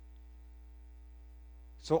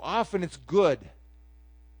 So often it's good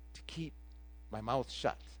to keep my mouth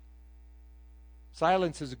shut.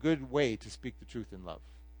 Silence is a good way to speak the truth in love.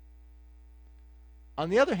 On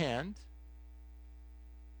the other hand,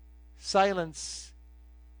 silence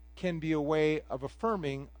can be a way of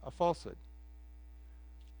affirming a falsehood.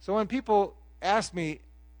 So when people ask me,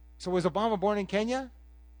 so was Obama born in Kenya?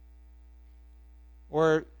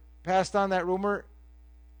 Or passed on that rumor?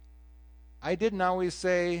 I didn't always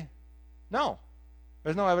say, no.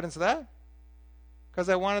 There's no evidence of that. Because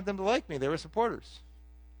I wanted them to like me. They were supporters.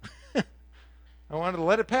 I wanted to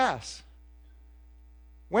let it pass.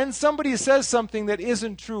 When somebody says something that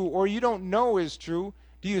isn't true or you don't know is true,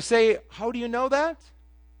 do you say, how do you know that?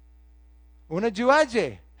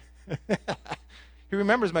 Unajuaje. He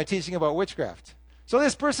remembers my teaching about witchcraft. So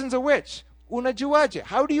this person's a witch. Unajuaje.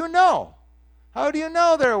 How do you know? How do you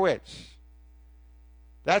know they're a witch?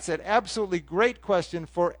 That's an absolutely great question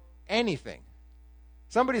for anything.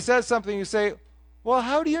 Somebody says something, you say, well,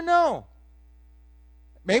 how do you know?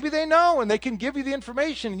 Maybe they know and they can give you the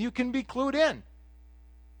information and you can be clued in.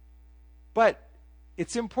 But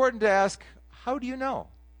it's important to ask, how do you know?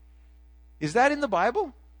 Is that in the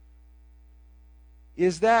Bible?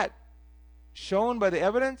 Is that shown by the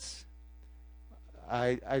evidence?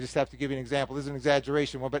 I just have to give you an example. This is an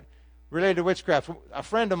exaggeration one, but related to witchcraft. A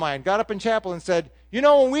friend of mine got up in chapel and said,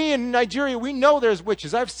 when we in Nigeria, we know there's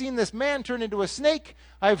witches. I've seen this man turn into a snake.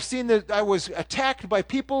 I've seen that I was attacked by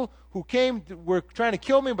people who were trying to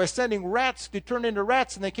kill me by sending rats to turn into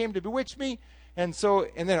rats, and they came to bewitch me. And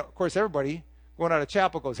then, of course, everybody going out of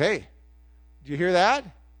chapel goes, hey, do you hear that?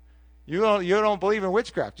 You don't believe in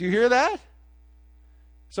witchcraft. Do you hear that?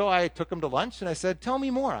 So I took him to lunch, and I said, tell me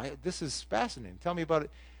more. This is fascinating. Tell me about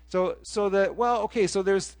it. So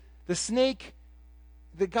there's the snake.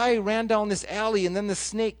 The guy ran down this alley, and then the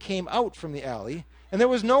snake came out from the alley, and there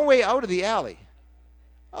was no way out of the alley.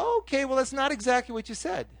 Okay, well, that's not exactly what you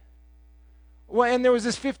said. Well, and there was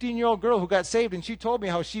this 15-year-old girl who got saved, and she told me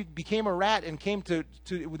how she became a rat and came to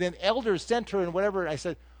then elders sent her and whatever. And I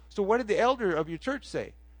said, so what did the elder of your church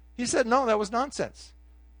say? He said, no, that was nonsense.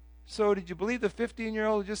 So did you believe the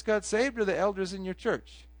 15-year-old who just got saved or the elders in your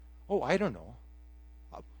church? Oh, I don't know.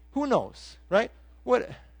 Who knows, right? What?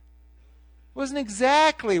 Wasn't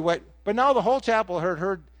exactly what, but now the whole chapel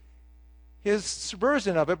heard his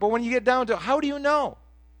version of it. But when you get down to how do you know?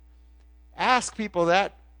 Ask people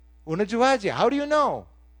that. Unajuaji, how do you know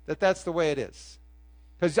that that's the way it is?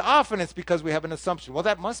 Because often it's because we have an assumption. Well,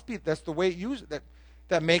 that's the way it uses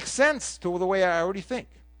that makes sense to the way I already think.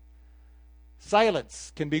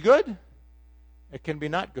 Silence can be good. It can be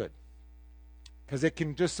not good. because it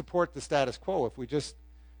can just support the status quo if we just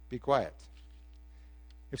be quiet.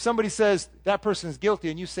 If somebody says that person is guilty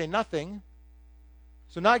and you say nothing,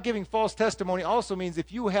 so not giving false testimony also means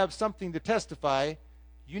if you have something to testify,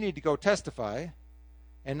 you need to go testify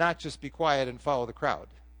and not just be quiet and follow the crowd.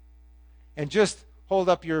 And just hold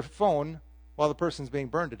up your phone while the person's being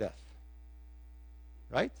burned to death.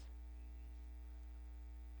 Right?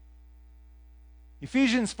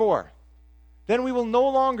 Ephesians 4. Then we will no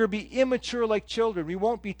longer be immature like children. We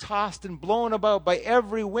won't be tossed and blown about by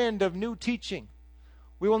every wind of new teaching.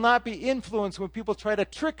 We will not be influenced when people try to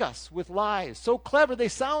trick us with lies, so clever they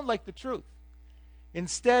sound like the truth.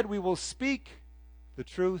 Instead, we will speak the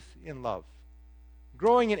truth in love,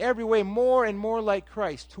 growing in every way more and more like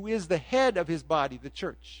Christ, who is the head of his body, the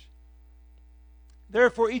church.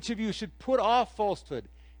 Therefore, each of you should put off falsehood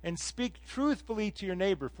and speak truthfully to your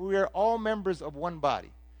neighbor, for we are all members of one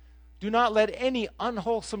body. Do not let any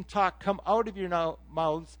unwholesome talk come out of your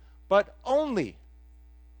mouths, but only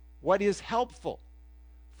what is helpful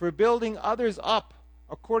for building others up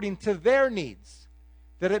according to their needs,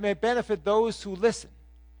 that it may benefit those who listen.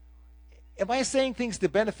 Am I saying things to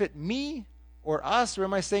benefit me or us, or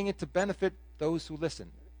am I saying it to benefit those who listen?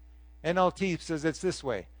 NLT says it's this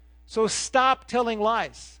way. So stop telling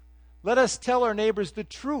lies. Let us tell our neighbors the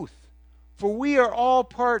truth, for we are all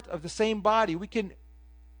part of the same body. We can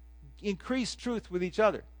increase truth with each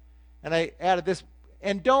other. And I added this,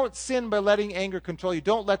 and don't sin by letting anger control you.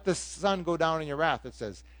 Don't let the sun go down in your wrath, it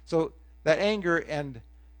says. So that anger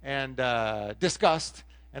and disgust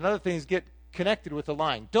and other things get connected with the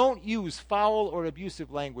lying. Don't use foul or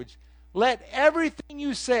abusive language. Let everything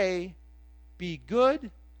you say be good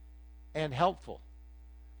and helpful,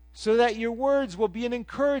 so that your words will be an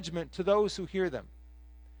encouragement to those who hear them.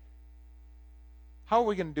 How are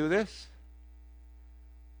we going to do this?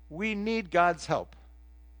 We need God's help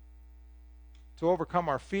to overcome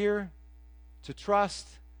our fear, to trust,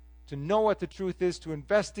 to know what the truth is, to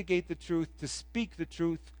investigate the truth, to speak the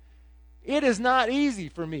truth. It is not easy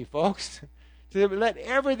for me, folks, to let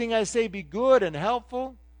everything I say be good and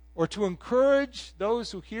helpful, or to encourage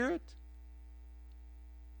those who hear it.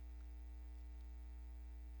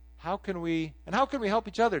 How can we help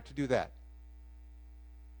each other to do that?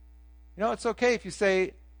 You know, it's okay if you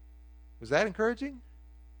say, was that encouraging?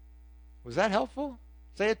 Was that helpful?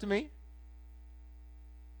 Say it to me.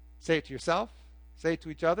 Say it to yourself. Say it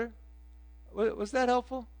to each other. Was that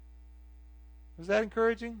helpful? Was that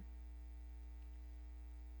encouraging?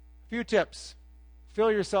 A few tips.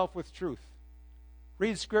 Fill yourself with truth.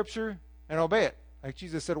 Read Scripture and obey it. Like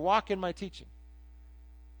Jesus said, walk in my teaching.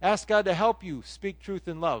 Ask God to help you speak truth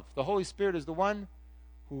in love. The Holy Spirit is the one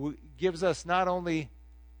who gives us not only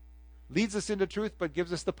leads us into truth, but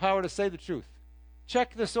gives us the power to say the truth.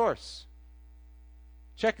 Check the source.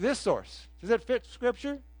 Check this source. Does it fit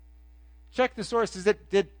Scripture? Check the source. Is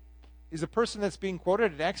the person that's being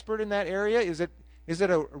quoted an expert in that area? Is it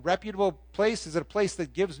a reputable place? Is it a place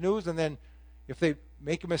that gives news, and then if they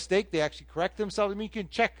make a mistake, they actually correct themselves? I mean, you can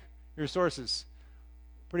check your sources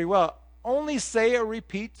pretty well. Only say or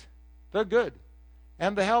repeat the good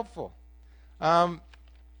and the helpful.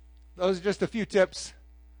 Those are just a few tips,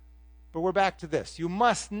 but we're back to this. You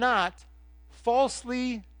must not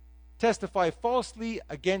testify falsely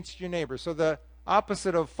against your neighbor. So the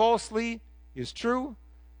opposite of falsely is true.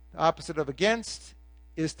 The opposite of against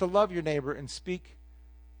is to love your neighbor and speak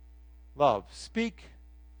love. Speak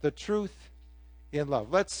the truth in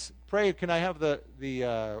love. Let's pray. Can I have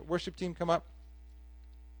the worship team come up?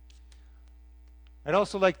 I'd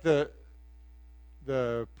also like the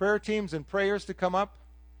prayer teams and prayers to come up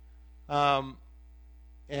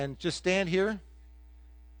and just stand here.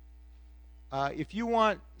 If you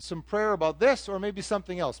want some prayer about this or maybe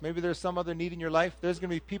something else, maybe there's some other need in your life, there's going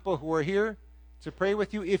to be people who are here to pray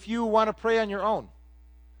with you. If you want to pray on your own,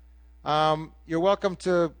 you're welcome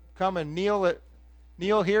to come and kneel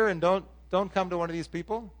here, and don't come to one of these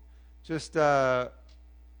people. Just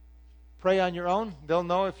pray on your own. They'll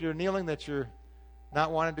know if you're kneeling that you're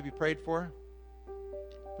not wanted to be prayed for.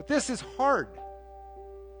 But this is hard.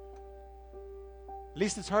 At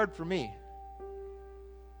least it's hard for me.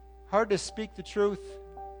 Hard to speak the truth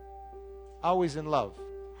always in love.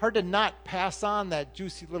 Hard to not pass on that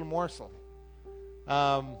juicy little morsel.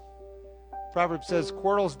 Proverbs says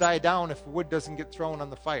quarrels die down if wood doesn't get thrown on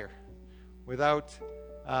the fire without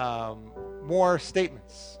more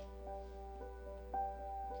statements.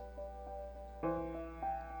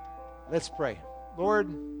 Let's pray. Lord,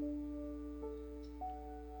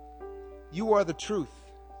 you are the truth.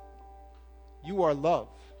 You are love.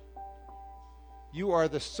 You are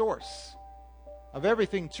the source of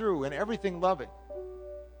everything true and everything loving.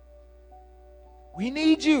 We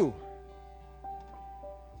need you.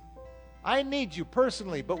 I need you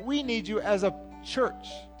personally, but we need you as a church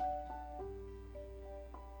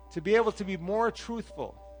to be able to be more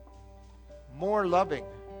truthful, more loving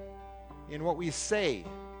in what we say,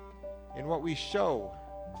 in what we show,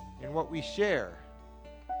 in what we share,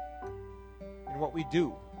 in what we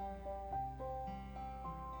do.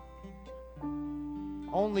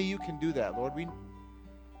 Only you can do that, Lord.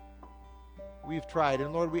 We've tried,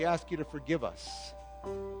 and Lord, we ask you to forgive us.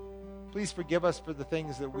 Please forgive us for the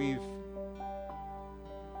things that we've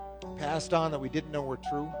passed on that we didn't know were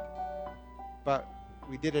true, but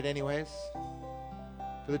we did it anyways.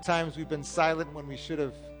 For the times we've been silent when we should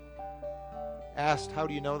have asked, how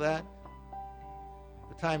do you know that?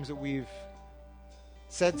 The times that we've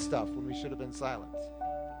said stuff when we should have been silent.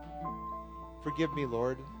 Forgive me,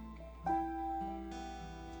 Lord.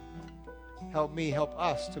 Help me, help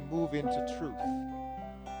us to move into truth.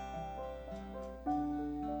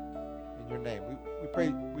 In your name. We pray,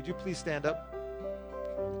 would you please stand up?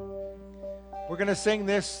 We're going to sing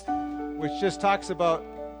this, which just talks about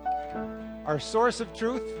our source of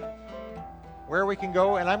truth, where we can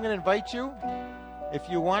go. And I'm going to invite you, if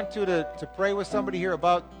you want to pray with somebody here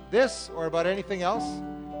about this or about anything else.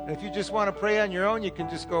 And if you just want to pray on your own, you can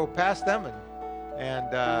just go past them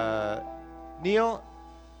and kneel.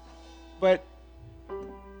 But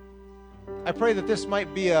I pray that this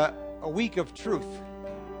might be a week of truth,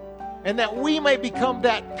 and that we might become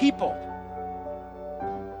that people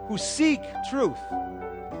who seek truth,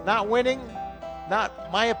 not winning,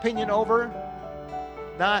 not my opinion over,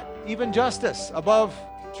 not even justice above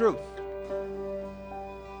truth.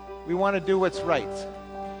 We want to do what's right.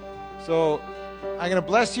 So I'm going to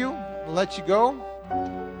bless you and let you go.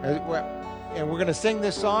 And we're going to sing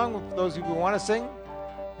this song for those of you who want to sing.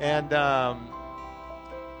 And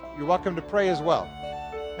you're welcome to pray as well.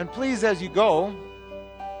 And please, as you go,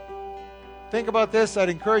 think about this. I'd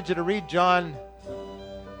encourage you to read John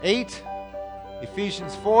 8,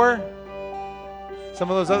 Ephesians 4. Some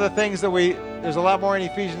of those other things that there's a lot more in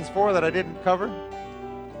Ephesians 4 that I didn't cover.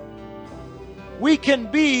 We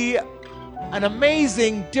can be an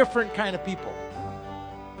amazing, different kind of people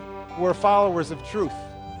who are followers of truth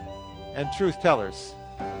and truth tellers.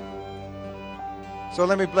 So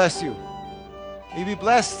let me bless you. May you be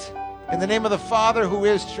blessed in the name of the Father who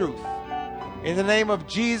is truth. In the name of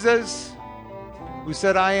Jesus, who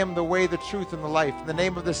said, I am the way, the truth, and the life. In the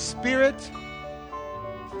name of the Spirit,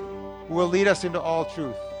 who will lead us into all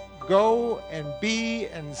truth. Go and be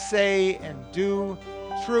and say and do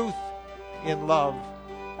truth in love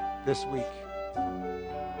this week.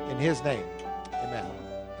 In His name, amen.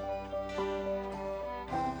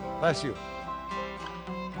 Bless you.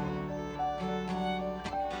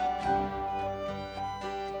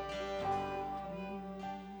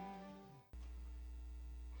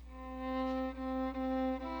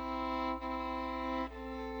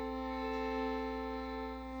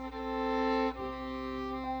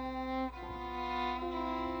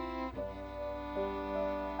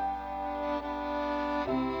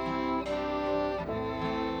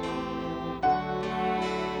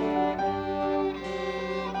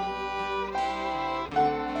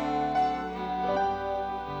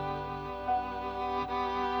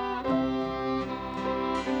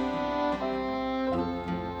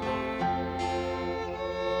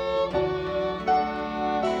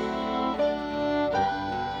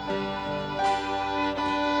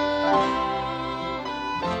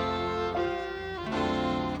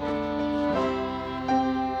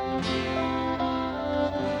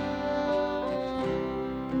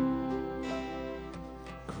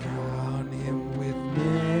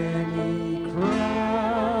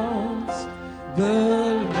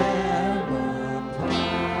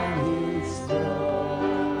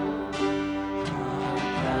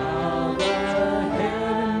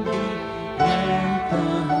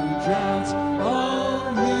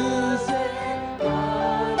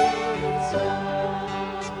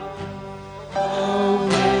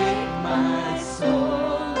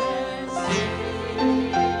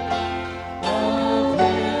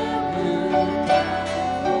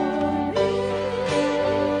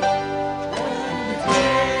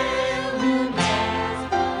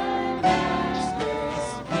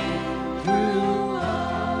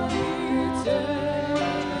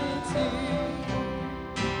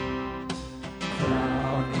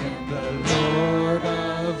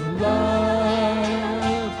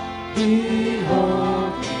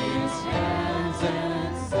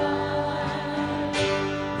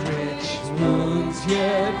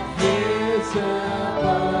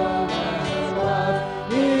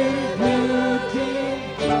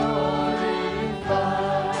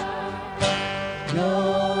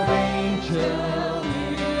 angel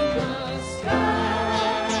in the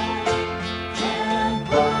sky, and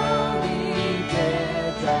falling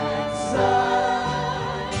dead that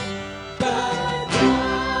sigh, but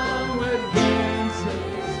downward winds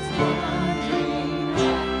its